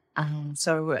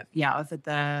 Over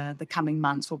the coming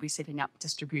months, we'll be setting up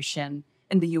distribution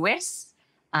in the US,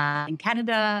 in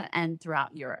Canada, and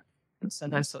throughout Europe. So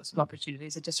those sorts of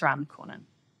opportunities are just around the corner.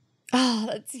 Oh,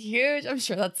 that's huge. I'm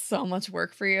sure that's so much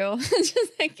work for you.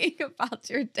 Just thinking about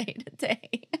your day to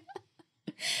day.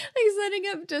 Like setting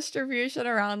up distribution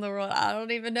around the world. I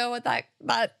don't even know what that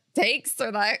takes,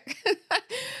 or that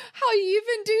how you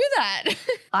even do that.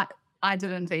 I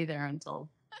didn't either until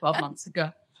 12 months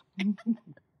ago.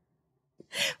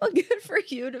 Well, good for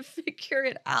you to figure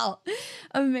it out.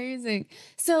 Amazing.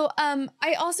 So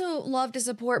I also love to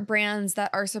support brands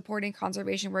that are supporting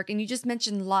conservation work. And you just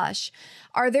mentioned Lush.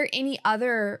 Are there any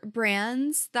other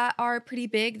brands that are pretty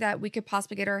big that we could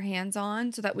possibly get our hands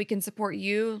on so that we can support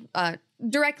you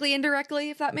directly, indirectly,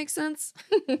 if that makes sense?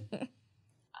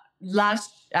 Lush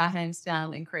are hands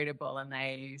down incredible, and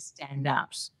they stand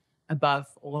out above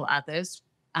all others.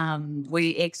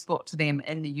 We export to them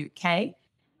in the UK.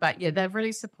 But yeah, they've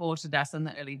really supported us in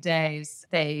the early days.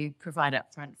 They provide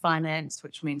upfront finance,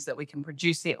 which means that we can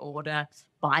produce their order,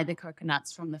 buy the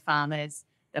coconuts from the farmers.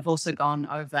 They've also gone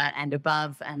over and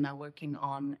above, and they're working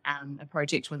on a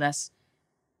project with us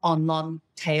on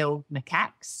long-tailed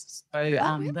macaques. So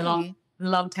really? the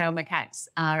long-tailed macaques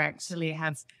actually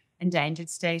have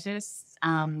endangered status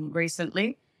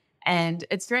recently. And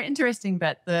it's very interesting,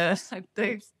 but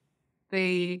the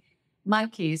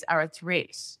monkeys are a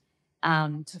threat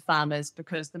to farmers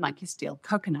because the monkeys steal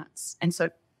coconuts. And so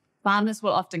farmers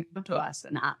will often come to us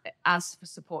and ask for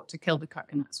support to kill the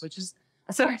coconuts,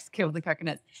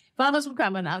 Farmers will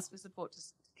come and ask for support to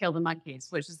kill the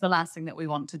monkeys, which is the last thing that we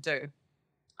want to do.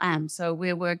 So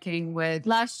we're working with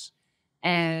Lush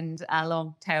and our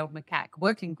long-tailed macaque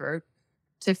working group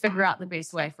to figure out the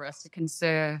best way for us to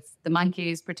conserve the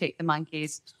monkeys, protect the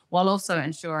monkeys, while also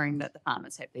ensuring that the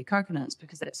farmers have their coconuts,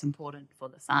 because that's important for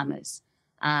the farmers.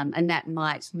 And that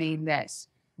might mean that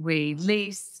we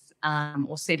lease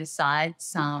or set aside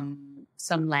some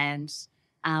land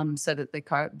so that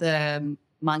the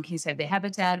monkeys have their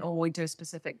habitat, or we do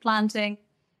specific planting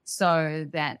so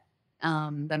that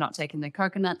they're not taking their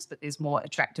coconuts, but there's more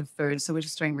attractive food. So we're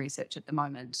just doing research at the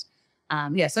moment.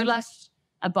 So Lush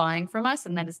are buying from us,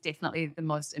 and that is definitely the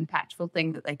most impactful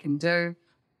thing that they can do.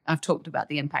 I've talked about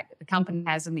the impact that the company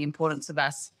has and the importance of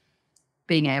us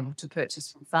being able to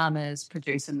purchase from farmers,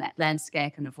 produce in that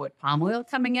landscape, and avoid palm oil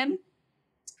coming in.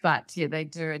 But yeah, they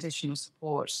do additional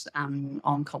support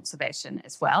on conservation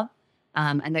as well.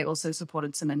 And they also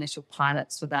supported some initial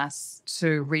pilots with us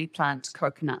to replant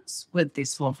coconuts with their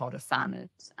smallholder farmers.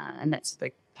 And that's a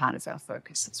big part of our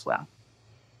focus as well.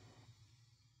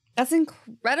 That's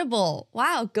incredible.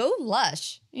 Wow. Go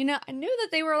Lush. You know, I knew that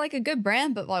they were like a good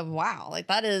brand, but like, wow, like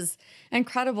that is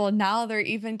incredible. Now they're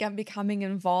even becoming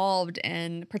involved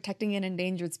in protecting an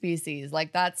endangered species.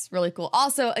 Like that's really cool.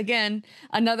 Also, again,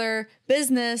 another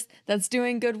business that's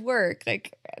doing good work.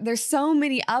 Like there's so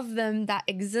many of them that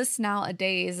exist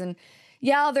nowadays. And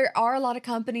yeah, there are a lot of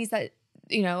companies that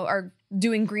are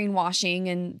doing greenwashing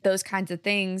and those kinds of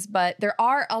things, but there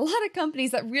are a lot of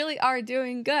companies that really are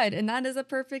doing good. And that is a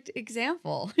perfect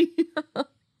example.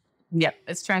 Yep.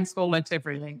 It's transformative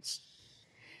everything.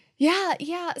 Yeah.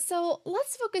 Yeah. So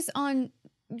let's focus on,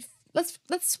 let's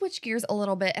switch gears a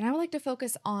little bit. And I would like to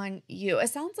focus on you. It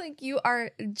sounds like you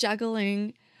are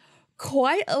juggling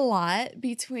quite a lot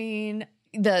between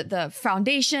the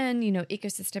foundation,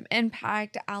 ecosystem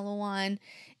impact, āluān,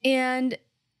 and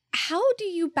how do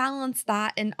you balance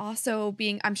that? And also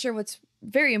being, I'm sure what's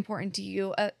very important to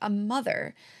you, a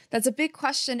mother. That's a big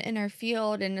question in our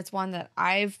field. And it's one that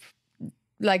I've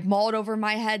mulled over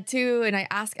my head too. And I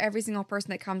ask every single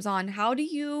person that comes on, how do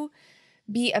you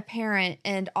be a parent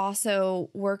and also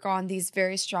work on these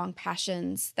very strong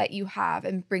passions that you have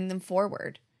and bring them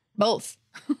forward? Both.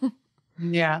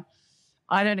 Yeah.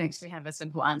 I don't actually have a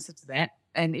simple answer to that.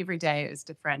 And every day is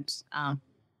different.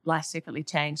 Life's definitely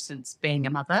changed since being a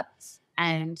mother,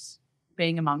 and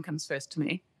being a mom comes first to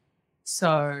me.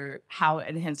 So how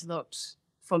it has looked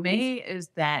for me is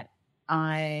that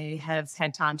I have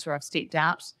had times where I've stepped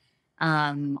out.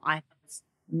 I've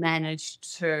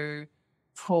managed to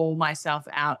pull myself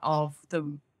out of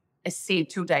the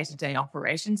essential day-to-day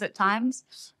operations at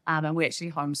times. And we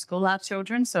actually homeschool our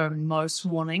children. So most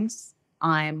mornings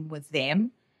I'm with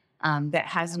them. That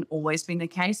hasn't always been the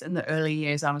case. In the early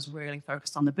years, I was really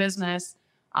focused on the business.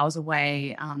 I was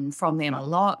away from them a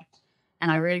lot.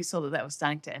 And I really saw that was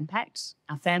starting to impact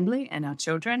our family and our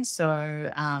children.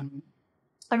 So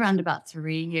around about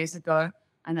 3 years ago,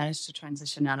 I managed to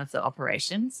transition out of the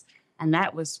operations. And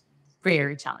that was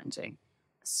very challenging.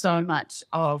 So much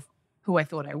of who I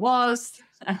thought I was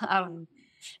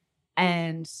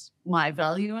and my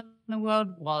value in the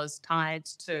world was tied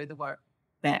to the work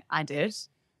that I did.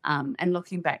 And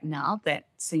looking back now, that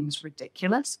seems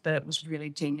ridiculous, but it was really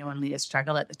genuinely a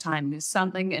struggle at the time. There's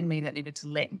something in me that needed to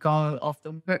let go of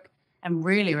the work and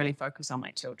really, really focus on my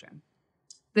children.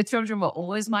 The children were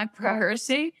always my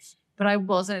priority, but I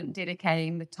wasn't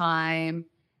dedicating the time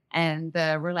and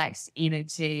the relaxed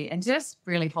energy and just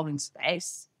really holding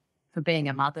space for being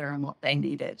a mother and what they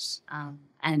needed.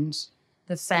 And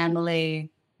the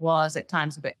family was at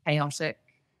times a bit chaotic.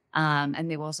 And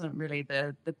there wasn't really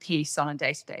the peace on a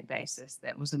day-to-day basis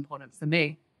that was important for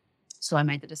me. So I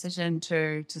made the decision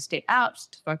to step out,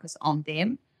 to focus on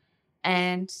them.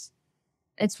 And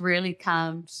it's really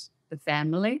calmed the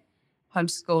family.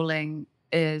 Homeschooling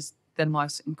is the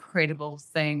most incredible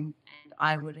thing. And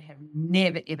I would have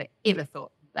never, ever, ever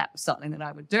thought that was something that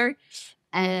I would do.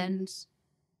 And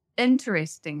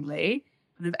interestingly,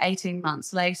 kind of 18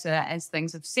 months later, as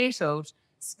things have settled,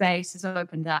 space has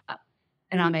opened up.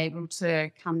 And I'm able to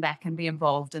come back and be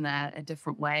involved in a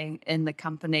different way in the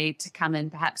company, to come in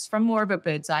perhaps from more of a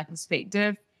bird's eye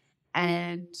perspective.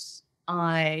 And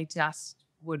I just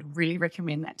would really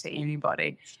recommend that to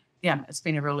anybody. Yeah, it's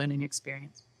been a real learning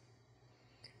experience.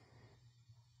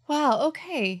 Wow.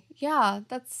 Okay. Yeah,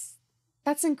 that's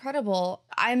incredible.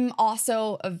 I'm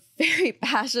also a very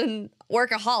passionate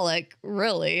workaholic,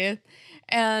 really.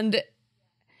 And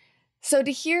so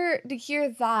to hear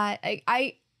that,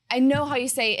 I know how you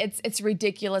say it's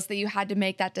ridiculous that you had to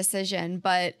make that decision,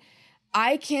 but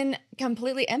I can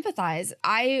completely empathize.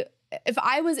 If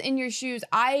I was in your shoes,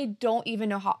 I don't even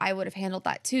know how I would have handled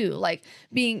that too. Like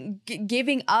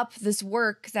giving up this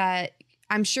work that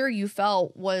I'm sure you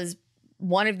felt was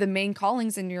one of the main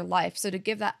callings in your life. So to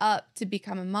give that up to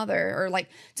become a mother, or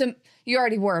you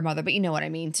already were a mother, but you know what I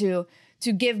mean, to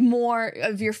give more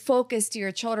of your focus to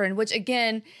your children, which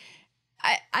again,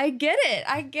 I get it.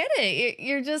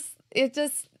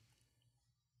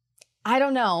 I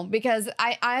don't know, because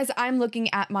as I'm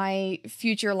looking at my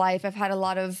future life, I've had a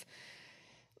lot of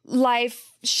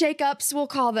life shakeups, we'll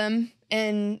call them,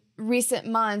 in recent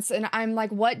months. And I'm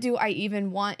like, what do I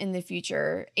even want in the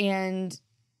future? And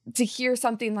to hear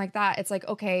something like that, it's like,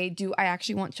 okay, do I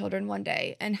actually want children one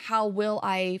day? And how will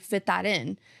I fit that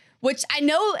in? Which I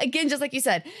know, again, just like you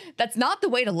said, that's not the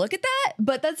way to look at that,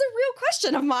 but that's a real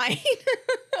question of mine.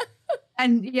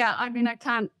 And yeah, I mean, I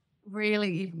can't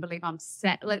really even believe I'm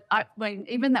sad.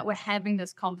 Even that we're having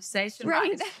this conversation,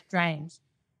 right? It's strange,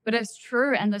 but it's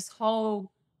true. And the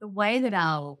way that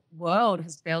our world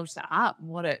has built up,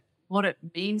 what it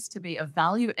means to be of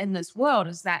value in this world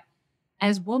is that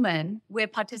as women, we're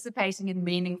participating in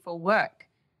meaningful work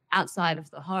outside of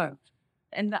the home.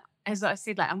 And as I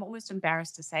said, I'm almost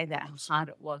embarrassed to say that, how hard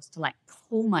it was to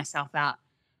pull myself out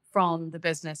from the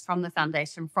business, from the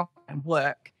foundation, from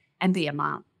work, and the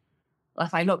amount.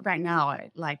 If I look back now,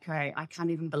 I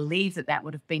can't even believe that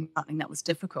would have been something that was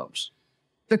difficult,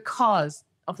 because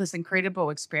of this incredible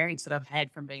experience that I've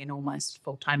had from being an almost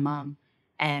full-time mom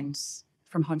and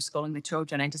from homeschooling the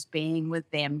children and just being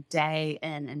with them day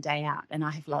in and day out. And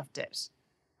I have loved it.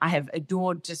 I have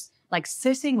adored just like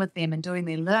sitting with them and doing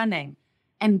their learning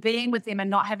and being with them and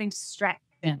not having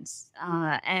distractions,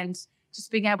 and just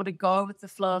being able to go with the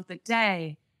flow of the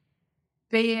day,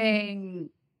 being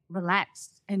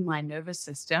relaxed in my nervous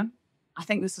system. I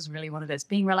think this is really what it is.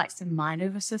 Being relaxed in my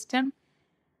nervous system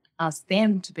allows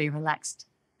them to be relaxed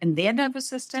in their nervous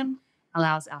system,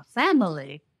 allows our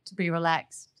family to be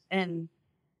relaxed in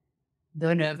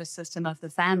the nervous system of the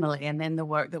family, and then the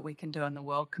work that we can do in the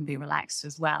world can be relaxed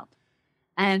as well.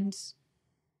 And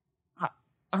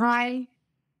I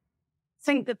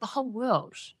think that the whole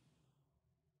world,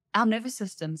 our nervous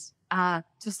systems are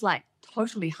just like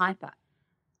totally hyper.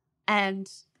 And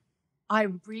I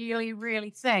really,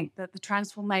 really think that the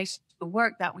transformation, the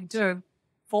work that we do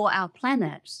for our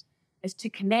planet is to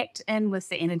connect in with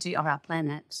the energy of our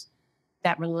planet,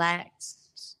 that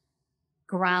relaxed,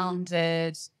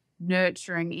 grounded,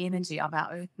 nurturing energy of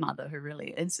our Earth Mother, who really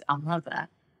is our mother.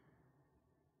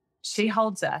 She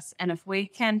holds us, and if we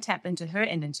can tap into her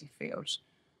energy field,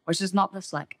 which is not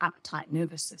this like uptight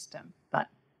nervous system, but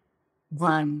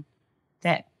one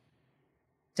that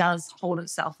does hold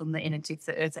itself in the energy of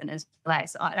the Earth and is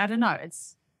relaxed. I don't know.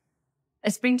 It's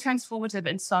been transformative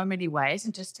in so many ways,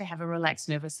 and just to have a relaxed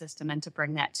nervous system and to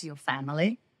bring that to your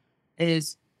family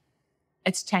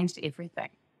it's changed everything.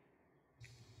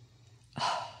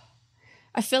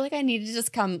 I feel like I need to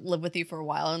just come live with you for a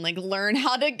while and like learn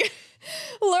how to get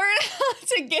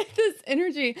this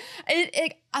energy.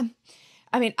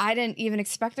 I mean, I didn't even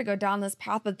expect to go down this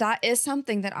path, but that is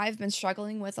something that I've been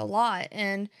struggling with a lot.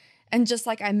 And just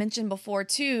like I mentioned before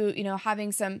too, you know,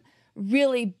 having some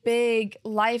really big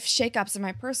life shakeups in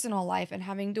my personal life and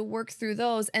having to work through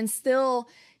those and still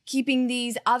keeping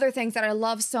these other things that I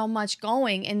love so much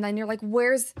going. And then you're like,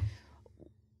 what's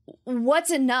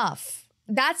enough?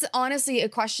 That's honestly a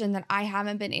question that I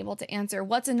haven't been able to answer.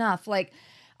 What's enough? Like,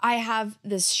 I have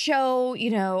this show,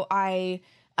 you know, I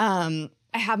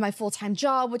have my full-time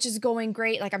job, which is going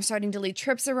great. Like, I'm starting to lead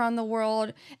trips around the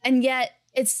world, and yet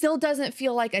it still doesn't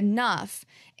feel like enough.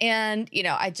 And, you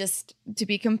know, to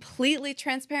be completely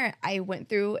transparent, I went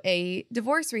through a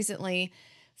divorce recently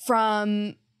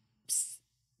from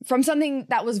something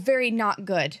that was very not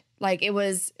good. Like it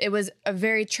was a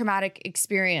very traumatic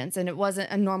experience, and it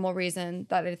wasn't a normal reason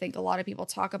that I think a lot of people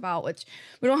talk about, which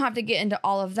we don't have to get into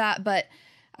all of that, but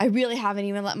I really haven't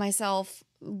even let myself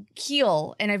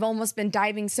heal. And I've almost been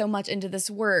diving so much into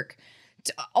this work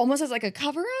almost as like a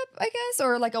cover up, I guess,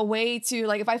 or like a way to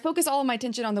like, if I focus all of my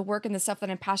attention on the work and the stuff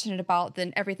that I'm passionate about,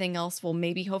 then everything else will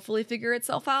maybe hopefully figure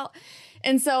itself out.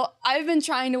 And so I've been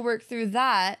trying to work through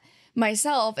that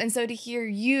myself. And so to hear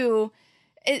you,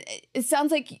 it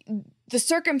sounds like the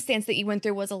circumstance that you went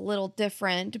through was a little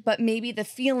different, but maybe the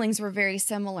feelings were very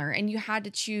similar, and you had to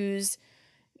choose,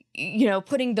 you know,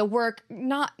 putting the work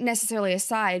not necessarily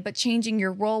aside, but changing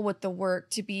your role with the work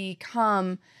to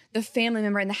become the family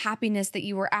member and the happiness that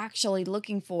you were actually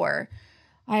looking for.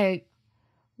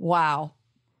 Wow.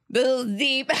 This is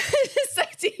deep. It's so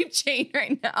deep, Jane,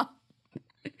 right now.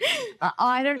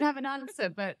 I don't have an answer,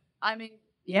 but I mean,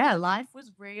 yeah, life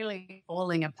was really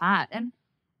falling apart. And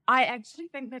I actually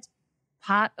think that's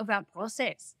part of our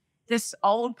process. This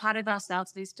old part of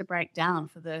ourselves needs to break down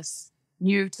for this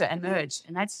new to emerge.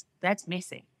 And that's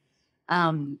messy.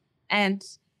 And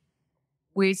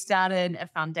we started a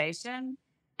foundation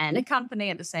and a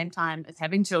company at the same time as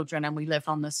having children, and we live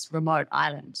on this remote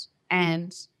island.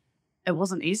 And it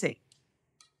wasn't easy.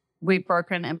 We've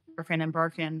broken and broken and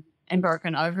broken and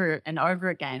broken over and over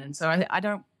again. And so I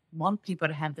don't want people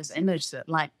to have this image that,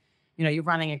 like, you know, you're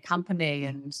running a company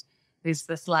and there's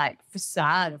this like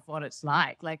facade of what it's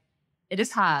like. Like, it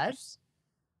is hard.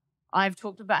 I've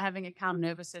talked about having a calm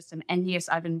nervous system, and yes,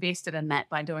 I've invested in that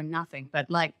by doing nothing, but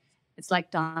like, it's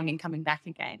like dying and coming back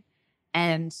again.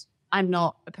 And I'm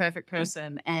not a perfect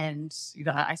person, and, you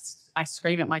know, I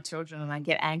scream at my children and I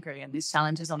get angry, and there's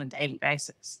challenges on a daily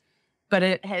basis. But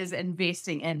it has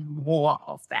investing in more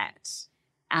of that,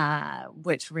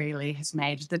 which really has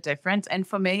made the difference. And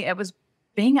for me, it was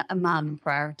being a mum,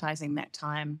 prioritizing that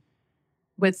time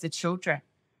with the children,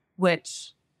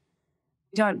 which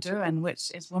we don't do, and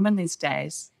which as women these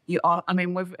days,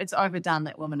 it's overdone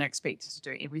that women are expected to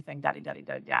do everything,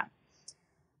 da-di-da-di-da-da.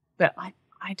 But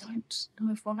I don't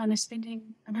know if women are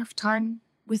spending enough time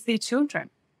with their children.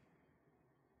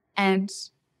 And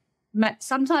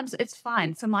sometimes it's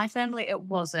fine. For my family, it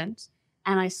wasn't.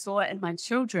 And I saw it in my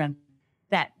children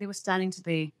that there were starting to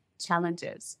be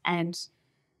challenges. And,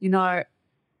 you know,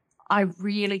 I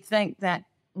really think that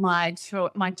my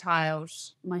child,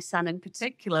 my son in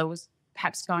particular, was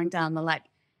perhaps going down the like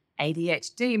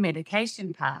ADHD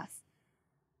medication path.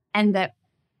 And that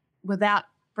without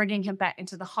bringing him back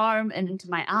into the home and into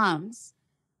my arms,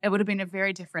 it would have been a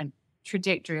very different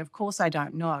trajectory. Of course, I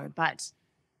don't know, but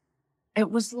it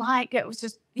was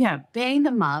just, being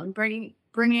the mum,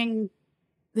 bringing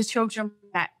the children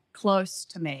back close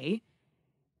to me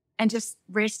and just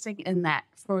resting in that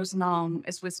for as long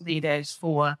as was needed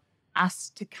for us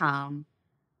to calm.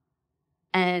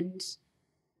 And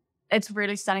it's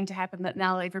really starting to happen that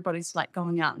now everybody's like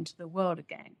going out into the world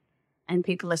again and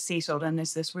people are settled and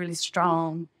there's this really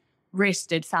strong,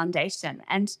 rested foundation.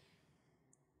 And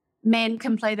men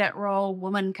can play that role,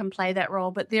 women can play that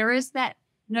role, but there is that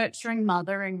nurturing,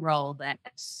 mothering role that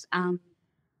I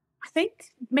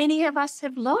think many of us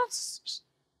have lost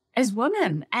as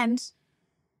women. And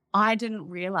I didn't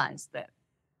realize that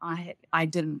I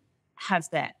didn't have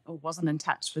that or wasn't in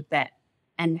touch with that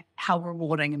and how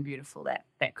rewarding and beautiful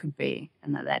that could be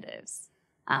and that is.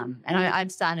 And I'm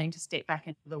starting to step back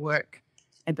into the work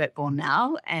a bit more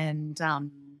now, and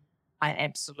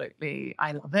I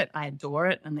love it. I adore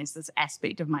it. And there's this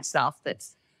aspect of myself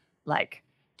that's like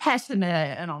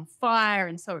passionate and on fire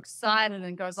and so excited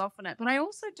and goes off on it. But I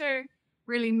also do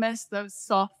really miss those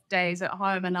soft days at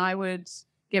home, and I would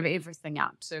give everything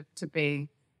up to be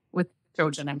with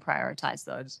children and prioritize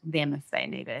them if they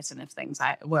need it and if things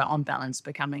were on balance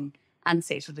becoming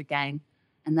unsettled again.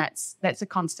 And that's a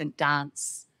constant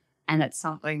dance, and it's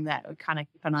something that we kind of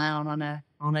keep an eye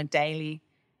on a daily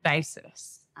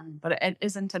basis. But it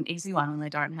isn't an easy one, and they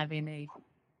don't have any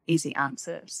easy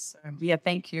answers. So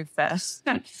thank you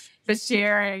for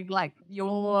sharing like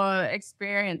your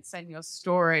experience and your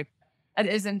story. It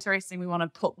is interesting. We want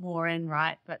to put more in,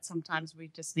 right? But sometimes we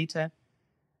just need to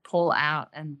pull out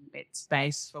and make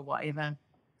space for whatever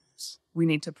we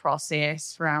need to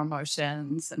process for our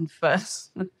emotions and for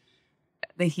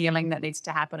the healing that needs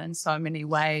to happen in so many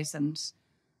ways. And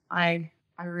I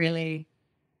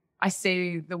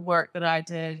see the work that I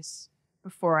did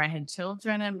before I had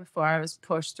children and before I was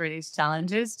pushed through these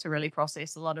challenges to really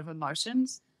process a lot of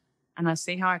emotions. And I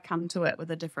see how I come to it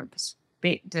with a different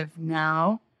perspective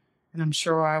now. And I'm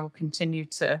sure I will continue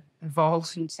to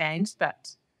evolve and change,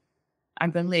 but I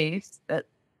believe that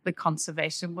the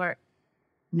conservation work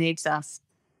needs us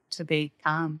to be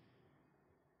calm,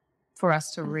 for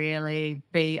us to really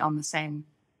be on the same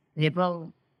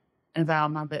level of our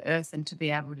Mother Earth and to be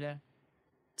able to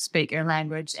speak her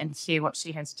language and hear what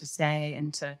she has to say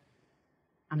and to,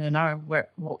 I don't know,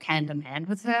 walk hand in hand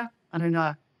with her. I don't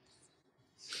know.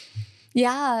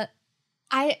 Yeah,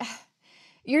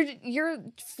 you're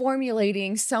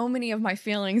formulating so many of my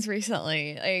feelings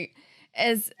recently. Like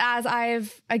as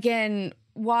I've again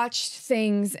watched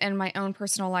things in my own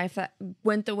personal life that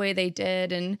went the way they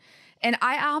did, and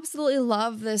I absolutely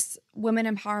love this women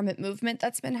empowerment movement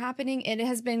that's been happening. It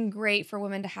has been great for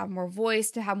women to have more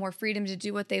voice, to have more freedom to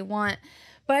do what they want.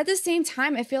 But at the same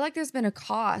time, I feel like there's been a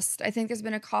cost. I think there's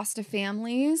been a cost to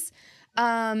families.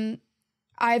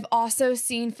 I've also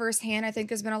seen firsthand, I think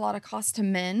there's been a lot of cost to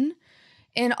men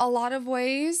in a lot of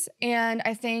ways. And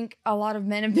I think a lot of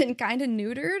men have been kind of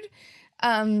neutered.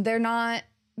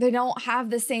 They don't have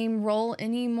the same role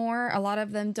anymore. A lot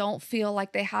of them don't feel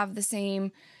like they have the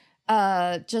same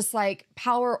just like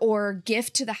power or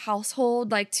gift to the household,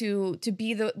 like to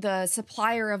be the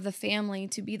supplier of the family,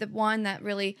 to be the one that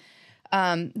really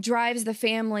drives the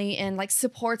family and like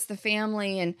supports the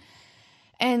family.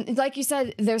 And like you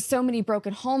said, there's so many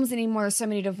broken homes anymore. There's so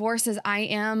many divorces. I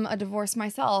am a divorce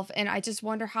myself. And I just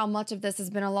wonder how much of this has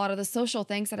been a lot of the social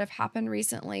things that have happened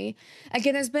recently.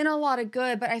 Again, there's been a lot of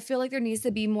good, but I feel like there needs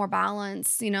to be more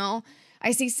balance. You know,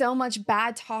 I see so much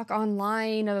bad talk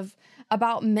online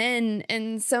about men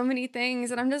and so many things.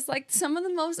 And I'm just like, some of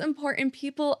the most important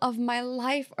people of my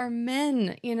life are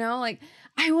men, you know, like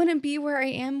I wouldn't be where I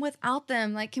am without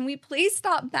them. Like, can we please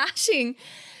stop bashing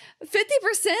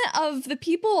 50% of the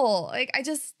people? Like,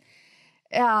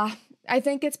 I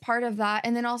think it's part of that.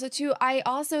 And then also too, I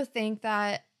also think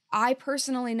that I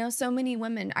personally know so many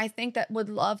women I think that would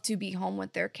love to be home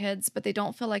with their kids, but they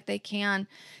don't feel like they can.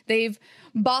 They've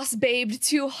boss babed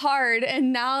too hard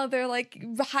and now they're like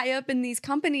high up in these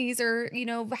companies or, you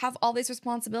know, have all these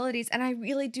responsibilities. And I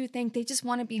really do think they just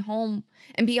want to be home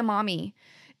and be a mommy.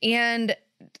 And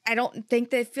I don't think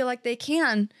they feel like they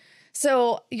can.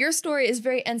 So your story is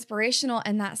very inspirational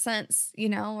in that sense, you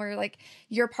know, where like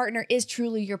your partner is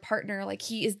truly your partner. Like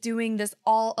he is doing this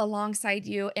all alongside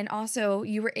you. And also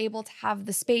you were able to have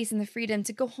the space and the freedom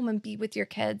to go home and be with your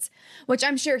kids, which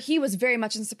I'm sure he was very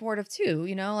much in support of too,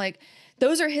 you know, like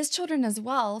those are his children as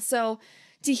well. So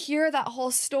to hear that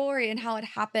whole story and how it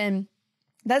happened,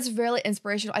 That's really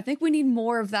inspirational. I think we need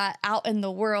more of that out in the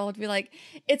world. Be like,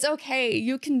 it's okay.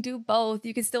 You can do both.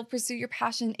 You can still pursue your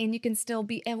passion and you can still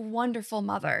be a wonderful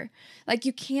mother. Like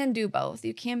you can do both.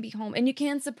 You can be home and you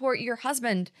can support your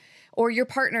husband or your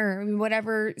partner,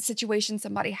 whatever situation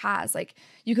somebody has. Like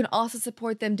you can also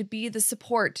support them to be the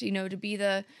support, to be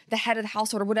the head of the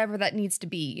household or whatever that needs to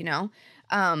be,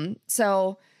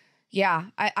 So yeah,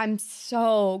 I'm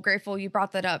so grateful you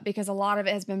brought that up because a lot of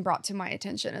it has been brought to my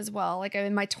attention as well. Like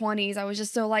in my 20s, I was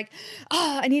just so like,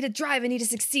 I need to drive. I need to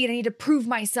succeed. I need to prove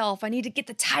myself. I need to get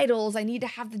the titles. I need to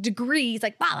have the degrees,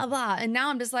 like blah, blah, blah. And now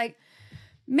I'm just like,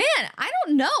 man, I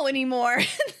don't know anymore. I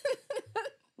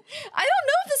don't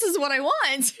know if this is what I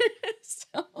want.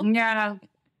 So. Yeah.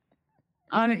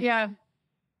 Yeah.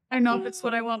 I know if it's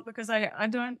what I want because I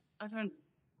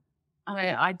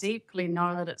deeply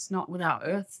know that it's not what our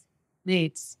earth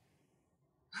needs.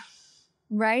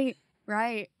 Right.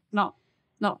 Not,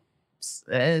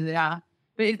 yeah.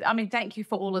 But I mean, thank you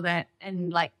for all of that.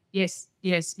 And like, yes.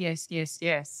 I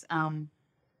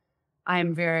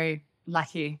am very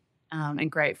lucky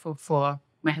and grateful for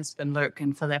my husband, Luke,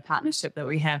 and for that partnership that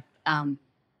we have.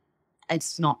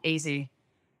 It's not easy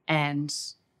and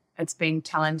it's been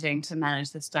challenging to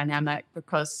manage this dynamic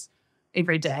because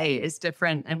every day is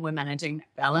different and we're managing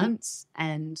balance.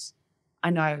 And I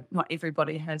know not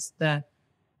everybody has the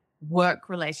work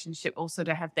relationship also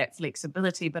to have that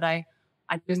flexibility, but I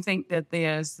do think that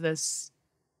there's this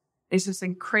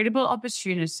incredible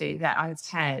opportunity that I've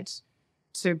had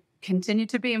to continue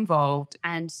to be involved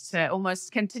and to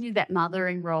almost continue that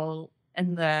mothering role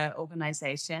in the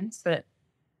organizations, but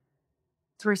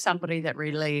through somebody that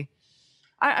really,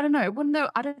 I don't know,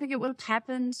 I don't think it would have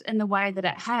happened in the way that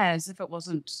it has if it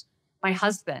wasn't my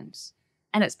husband.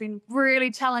 And it's been really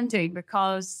challenging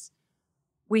because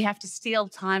we have to steal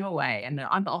time away. And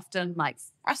I'm often like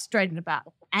frustrated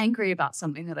angry about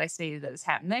something that I see that is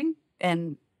happening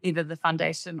in either the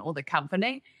foundation or the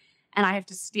company. And I have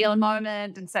to steal a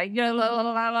moment and say, la, la,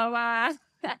 la, la, la.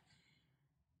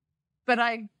 But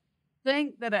I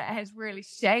think that it has really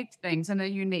shaped things in a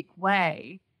unique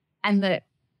way. And that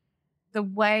the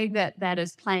way that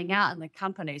is playing out in the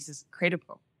companies is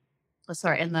incredible.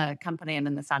 In the company and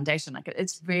in the foundation. Like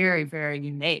it's very, very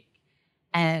unique.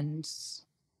 And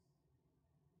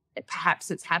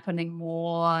perhaps it's happening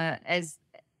more as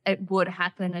it would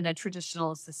happen in a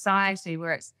traditional society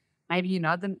where it's maybe,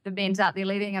 the men's out there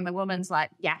leading and the woman's like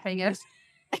yapping it.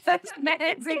 That's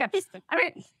amazing. I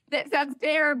mean, that sounds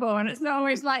terrible and it's not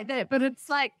always like that, but it's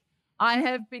like I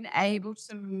have been able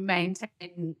to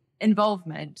maintain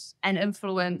involvement and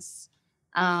influence,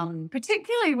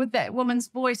 particularly with that woman's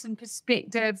voice and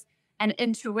perspective and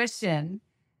intuition.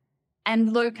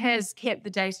 And Luke has kept the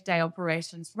day-to-day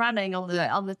operations running on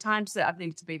the times that I've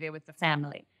needed to be there with the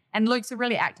family. And Luke's a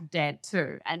really active dad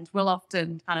too, and we'll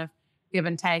often kind of give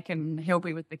and take, and he'll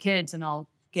be with the kids and I'll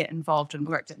get involved in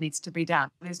work that needs to be done.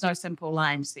 There's no simple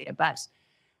lines there, but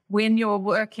when you're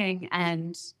working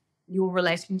and your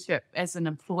relationship as an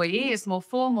employee is more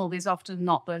formal, there's often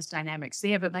not those dynamics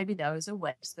there, but maybe those are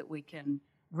ways that we can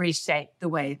reshape the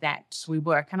way that we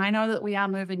work. And I know that we are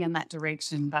moving in that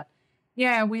direction, but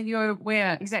yeah, when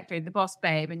we're exactly the boss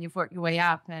babe and you've worked your way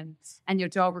up and your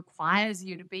job requires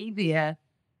you to be there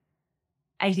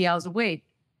 80 hours a week,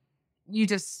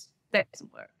 that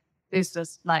doesn't work. There's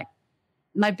just like,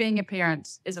 being a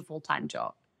parent is a full-time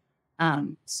job.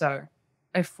 So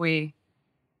if we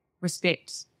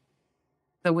respect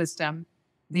the wisdom,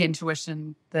 the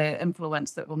intuition, the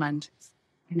influence that women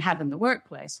can have in the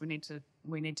workplace, we need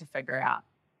to figure out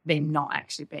them not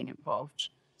actually being involved.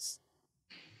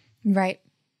 Right.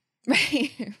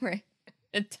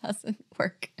 It doesn't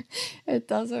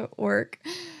work.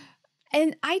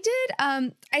 And I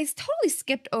totally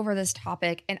skipped over this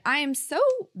topic and I am so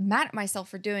mad at myself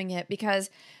for doing it because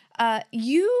I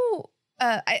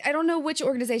don't know which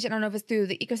organization, I don't know if it's through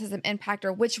the Ecosystem Impact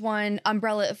or which one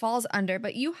umbrella it falls under,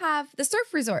 but you have the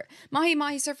surf resort,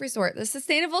 Mahi-Mahi Surf Resort, the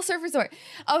sustainable surf resort.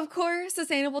 Of course,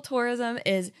 sustainable tourism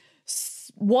is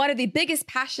one of the biggest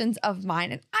passions of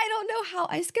mine. And I don't know how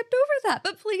I skipped over that,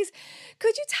 but please,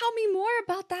 could you tell me more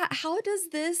about that? How does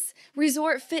this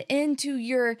resort fit into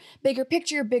your bigger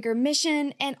picture, your bigger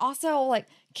mission? And also, like,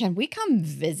 can we come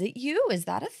visit you? Is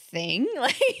that a thing?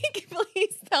 Like,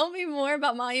 please tell me more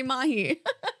about Mahi-Mahi.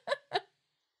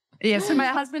 Yeah, so my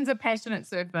husband's a passionate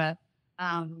surfer.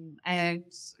 And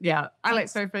yeah, I like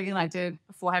surfing and I did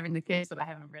before having the kids, but I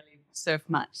haven't really surfed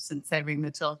much since having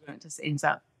the children. It just ends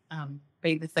up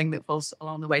being the thing that falls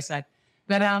along the wayside.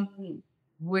 But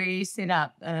we set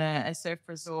up a surf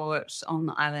resort on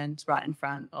the island right in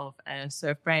front of a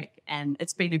surf break, and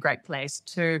it's been a great place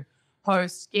to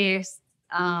host guests.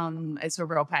 it's a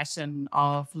real passion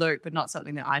of Luke, but not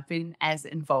something that I've been as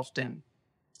involved in.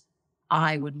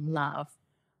 I would love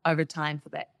over time for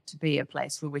that to be a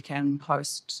place where we can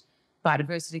host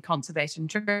biodiversity conservation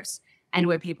trips and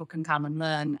where people can come and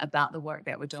learn about the work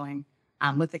that we're doing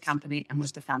with the company and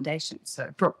with the foundation. So,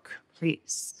 Brooke,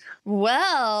 please.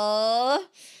 Well,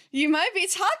 you might be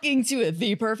talking to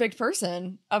the perfect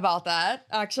person about that,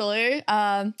 actually.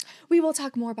 We will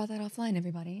talk more about that offline,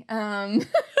 everybody. That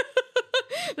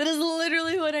is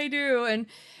literally what I do. And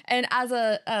as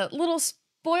a little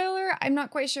spoiler, I'm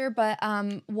not quite sure, but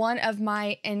one of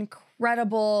my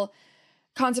incredible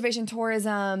conservation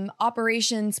tourism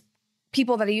operations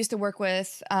people that I used to work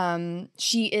with,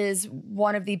 she is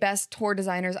one of the best tour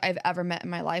designers I've ever met in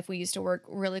my life. We used to work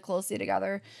really closely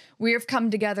together. We have come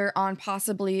together on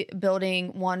possibly building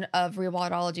one of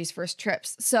Rewildology's first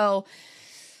trips. So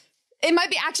it might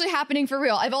be actually happening for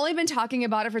real. I've only been talking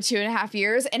about it for 2.5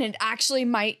 years and it actually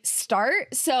might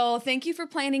start. So thank you for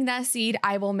planting that seed.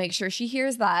 I will make sure she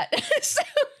hears that.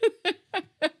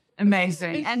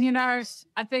 Amazing. And, you know,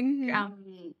 I think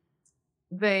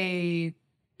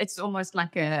it's almost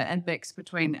like a mix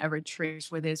between a retreat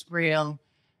where there's real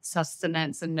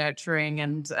sustenance and nurturing,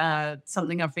 and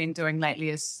something I've been doing lately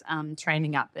is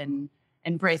training up in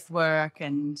breath work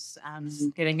and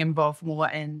getting involved more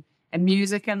in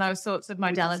music and those sorts of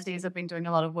modalities. I've been doing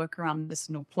a lot of work around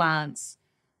medicinal plants,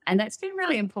 and that's been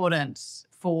really important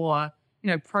for,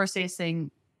 you know, processing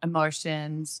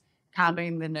emotions,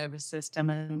 calming the nervous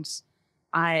system. And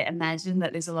I imagine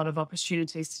that there's a lot of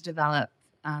opportunities to develop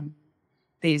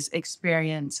these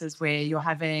experiences where you're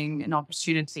having an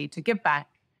opportunity to give back,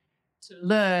 to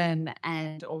learn,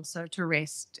 and also to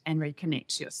rest and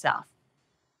reconnect to yourself.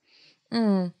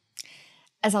 That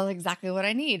sounds exactly what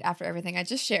I need after everything I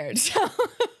just shared. So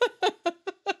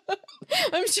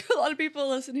I'm sure a lot of people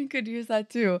listening could use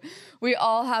that too. We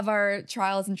all have our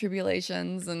trials and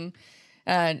tribulations, and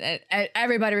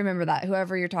everybody remember that.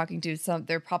 Whoever you're talking to,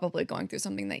 they're probably going through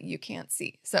something that you can't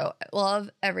see. So I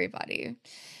love everybody.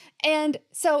 And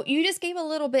so you just gave a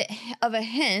little bit of a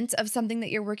hint of something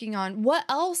that you're working on. What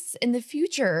else in the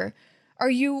future are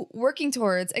you working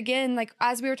towards? Again, like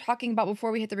as we were talking about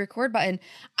before we hit the record button,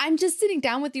 I'm just sitting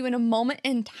down with you in a moment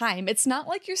in time. It's not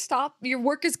like your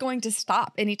work is going to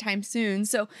stop anytime soon.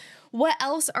 So what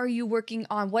else are you working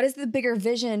on? What is the bigger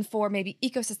vision for maybe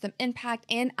Ecosystem Impact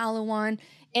and āluān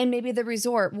and maybe the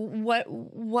resort?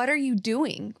 What are you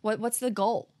doing? What's the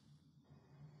goal?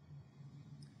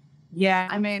 Yeah,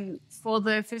 I mean, for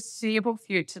the foreseeable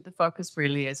future, the focus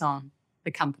really is on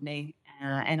the company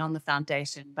and on the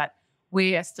foundation. But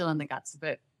we are still in the guts of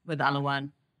it with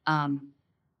āluān.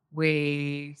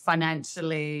 We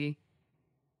financially,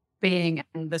 being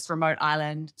in this remote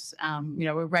island, you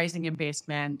know, we're raising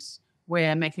investment.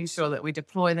 We're making sure that we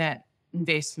deploy that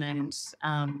investment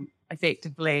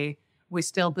effectively. We're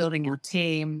still building our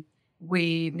team.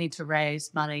 We need to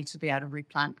raise money to be able to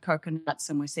replant coconuts,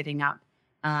 and we're setting up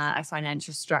a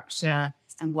financial structure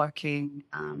and working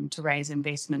to raise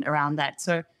investment around that.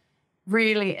 So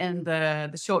really in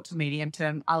the short to medium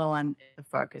term, āluān is the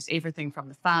focus. Everything from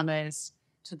the farmers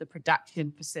to the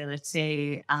production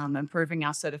facility, improving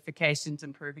our certifications,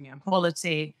 improving our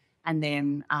quality, and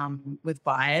then with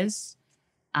buyers,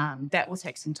 that will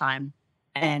take some time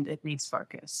and it needs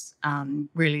focus.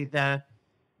 Really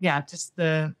just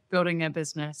the building a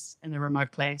business in a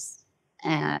remote place,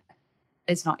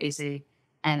 it's not easy.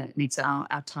 And it needs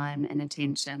our time and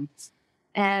attention.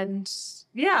 And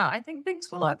yeah, I think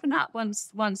things will open up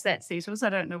once that settles. I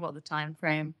don't know what the time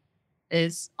frame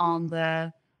is on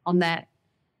that.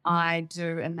 I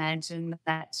do imagine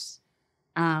that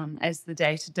as the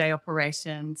day-to-day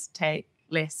operations take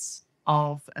less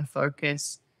of a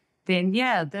focus, then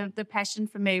yeah, the passion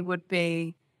for me would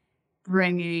be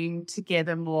bringing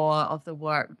together more of the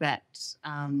work that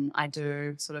I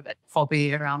do sort of at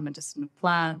hobby around medicinal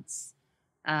plants,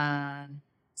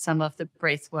 some of the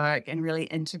breath work, and really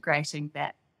integrating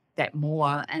that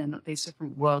more, and these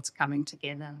different worlds coming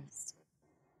together.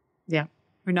 Yeah,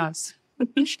 who knows?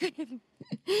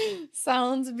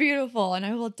 Sounds beautiful, and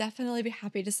I will definitely be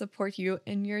happy to support you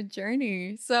in your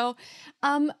journey. So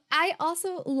I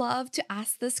also love to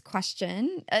ask this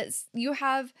question. You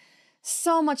have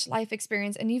so much life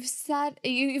experience, and you've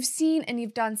seen and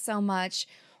you've done so much.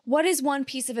 What is one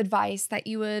piece of advice that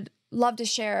you would love to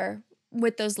share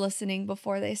with those listening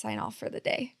before they sign off for the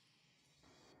day?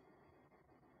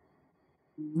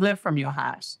 Live from your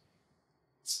heart.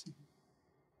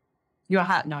 Your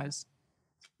heart knows.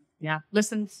 Yeah.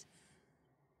 Listen,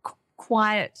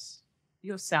 quiet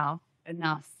yourself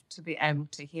enough to be able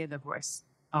to hear the voice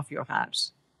of your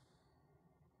heart.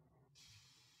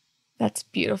 That's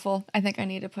beautiful. I think I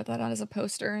need to put that on as a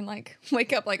poster and like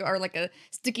wake up or like a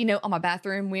sticky note on my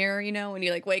bathroom mirror, when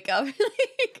you like wake up.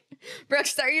 Like, Brooke,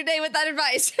 start your day with that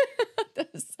advice. That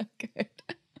is so good.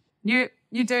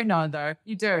 You do know though.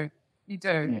 You do.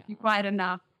 Yeah. You're quiet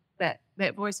enough that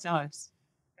voice knows.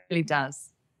 It really does.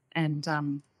 And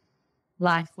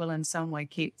life will in some way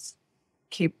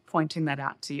keep pointing that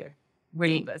out to you.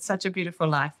 Really, it's such a beautiful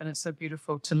life, and it's so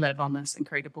beautiful to live on this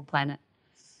incredible planet.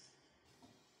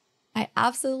 I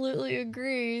absolutely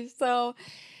agree. So,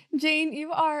 Jane,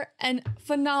 you are a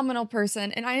phenomenal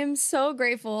person, and I am so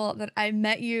grateful that I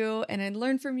met you and I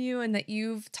learned from you, and that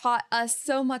you've taught us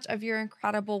so much of your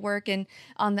incredible work and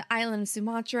on the island of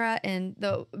Sumatra and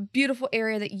the beautiful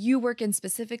area that you work in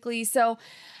specifically. So,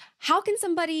 how can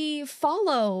somebody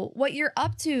follow what you're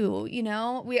up to?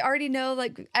 We already know,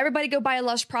 like, everybody go buy a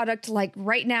Lush product, like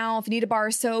right now. If you need a bar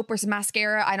of soap or some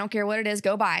mascara, I don't care what it is,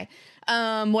 go buy.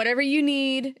 Whatever you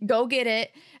need, go get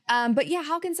it. But yeah,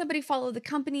 how can somebody follow the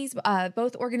companies,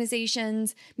 both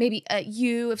organizations, maybe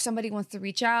you, if somebody wants to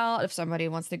reach out, if somebody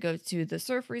wants to go to the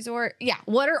surf resort? Yeah.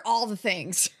 What are all the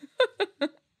things?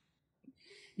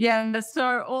 Yeah.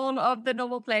 So all of the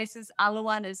normal places,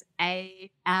 āluān is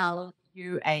āluān.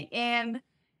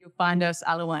 You'll find us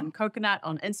āluān Coconut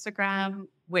on Instagram,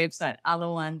 website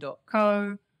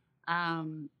āluān.co.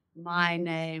 My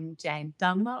name, Jane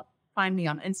Dunlop. Find me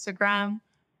on Instagram.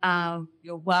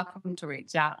 You're welcome to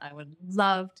reach out. I would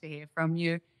love to hear from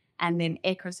you. And then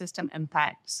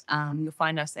EcosystemImpact. You'll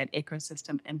find us at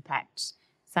EcosystemImpact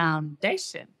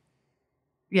Foundation.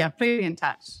 Yeah, please be in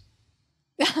touch.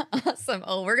 Awesome.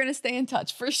 Oh, we're going to stay in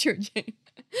touch for sure, Jane.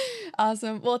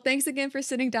 Awesome. Well, thanks again for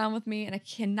sitting down with me, and I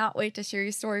cannot wait to share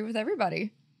your story with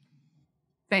everybody.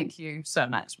 Thank you so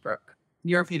much, Brooke.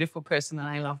 You're a beautiful person, and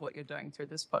I love what you're doing through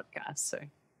this podcast. So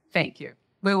thank you.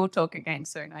 We will talk again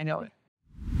soon. I know it.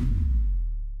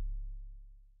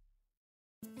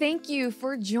 Thank you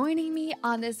for joining me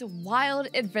on this wild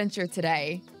adventure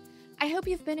today. I hope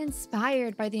you've been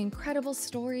inspired by the incredible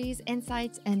stories,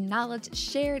 insights, and knowledge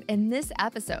shared in this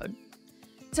episode.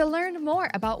 To learn more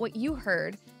about what you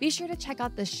heard, be sure to check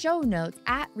out the show notes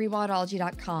at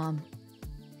Rewildology.com.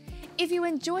 If you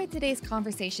enjoyed today's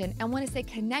conversation and want to stay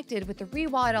connected with the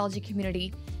Rewildology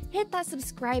community, hit that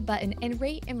subscribe button and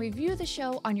rate and review the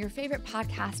show on your favorite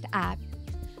podcast app.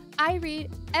 I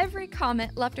read every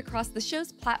comment left across the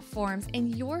show's platforms,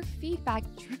 and your feedback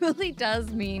truly does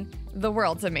mean the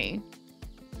world to me.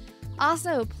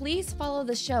 Also, please follow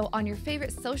the show on your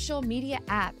favorite social media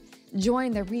app,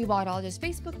 join the Rewildologist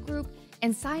Facebook group,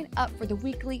 and sign up for the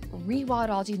weekly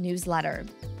Rewildology newsletter.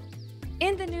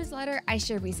 In the newsletter, I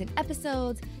share recent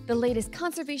episodes, the latest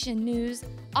conservation news,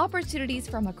 opportunities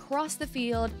from across the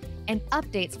field, and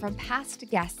updates from past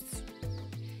guests.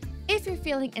 If you're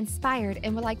feeling inspired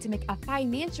and would like to make a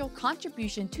financial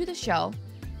contribution to the show,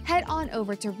 head on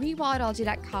over to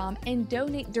Rewildology.com and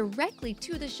donate directly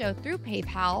to the show through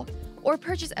PayPal, or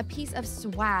purchase a piece of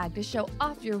swag to show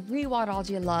off your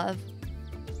Rewildology love.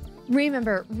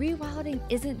 Remember, rewilding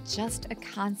isn't just a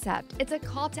concept, it's a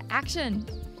call to action.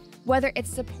 Whether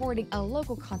it's supporting a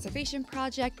local conservation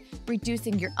project,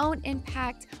 reducing your own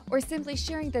impact, or simply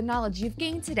sharing the knowledge you've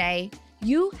gained today,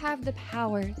 you have the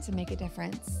power to make a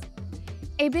difference.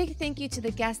 A big thank you to the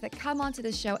guests that come onto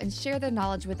the show and share their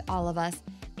knowledge with all of us,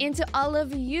 and to all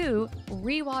of you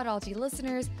Rewildology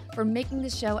listeners for making the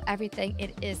show everything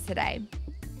it is today.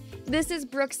 This is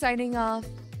Brooke signing off.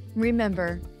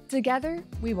 Remember, together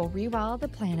we will rewild the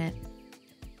planet.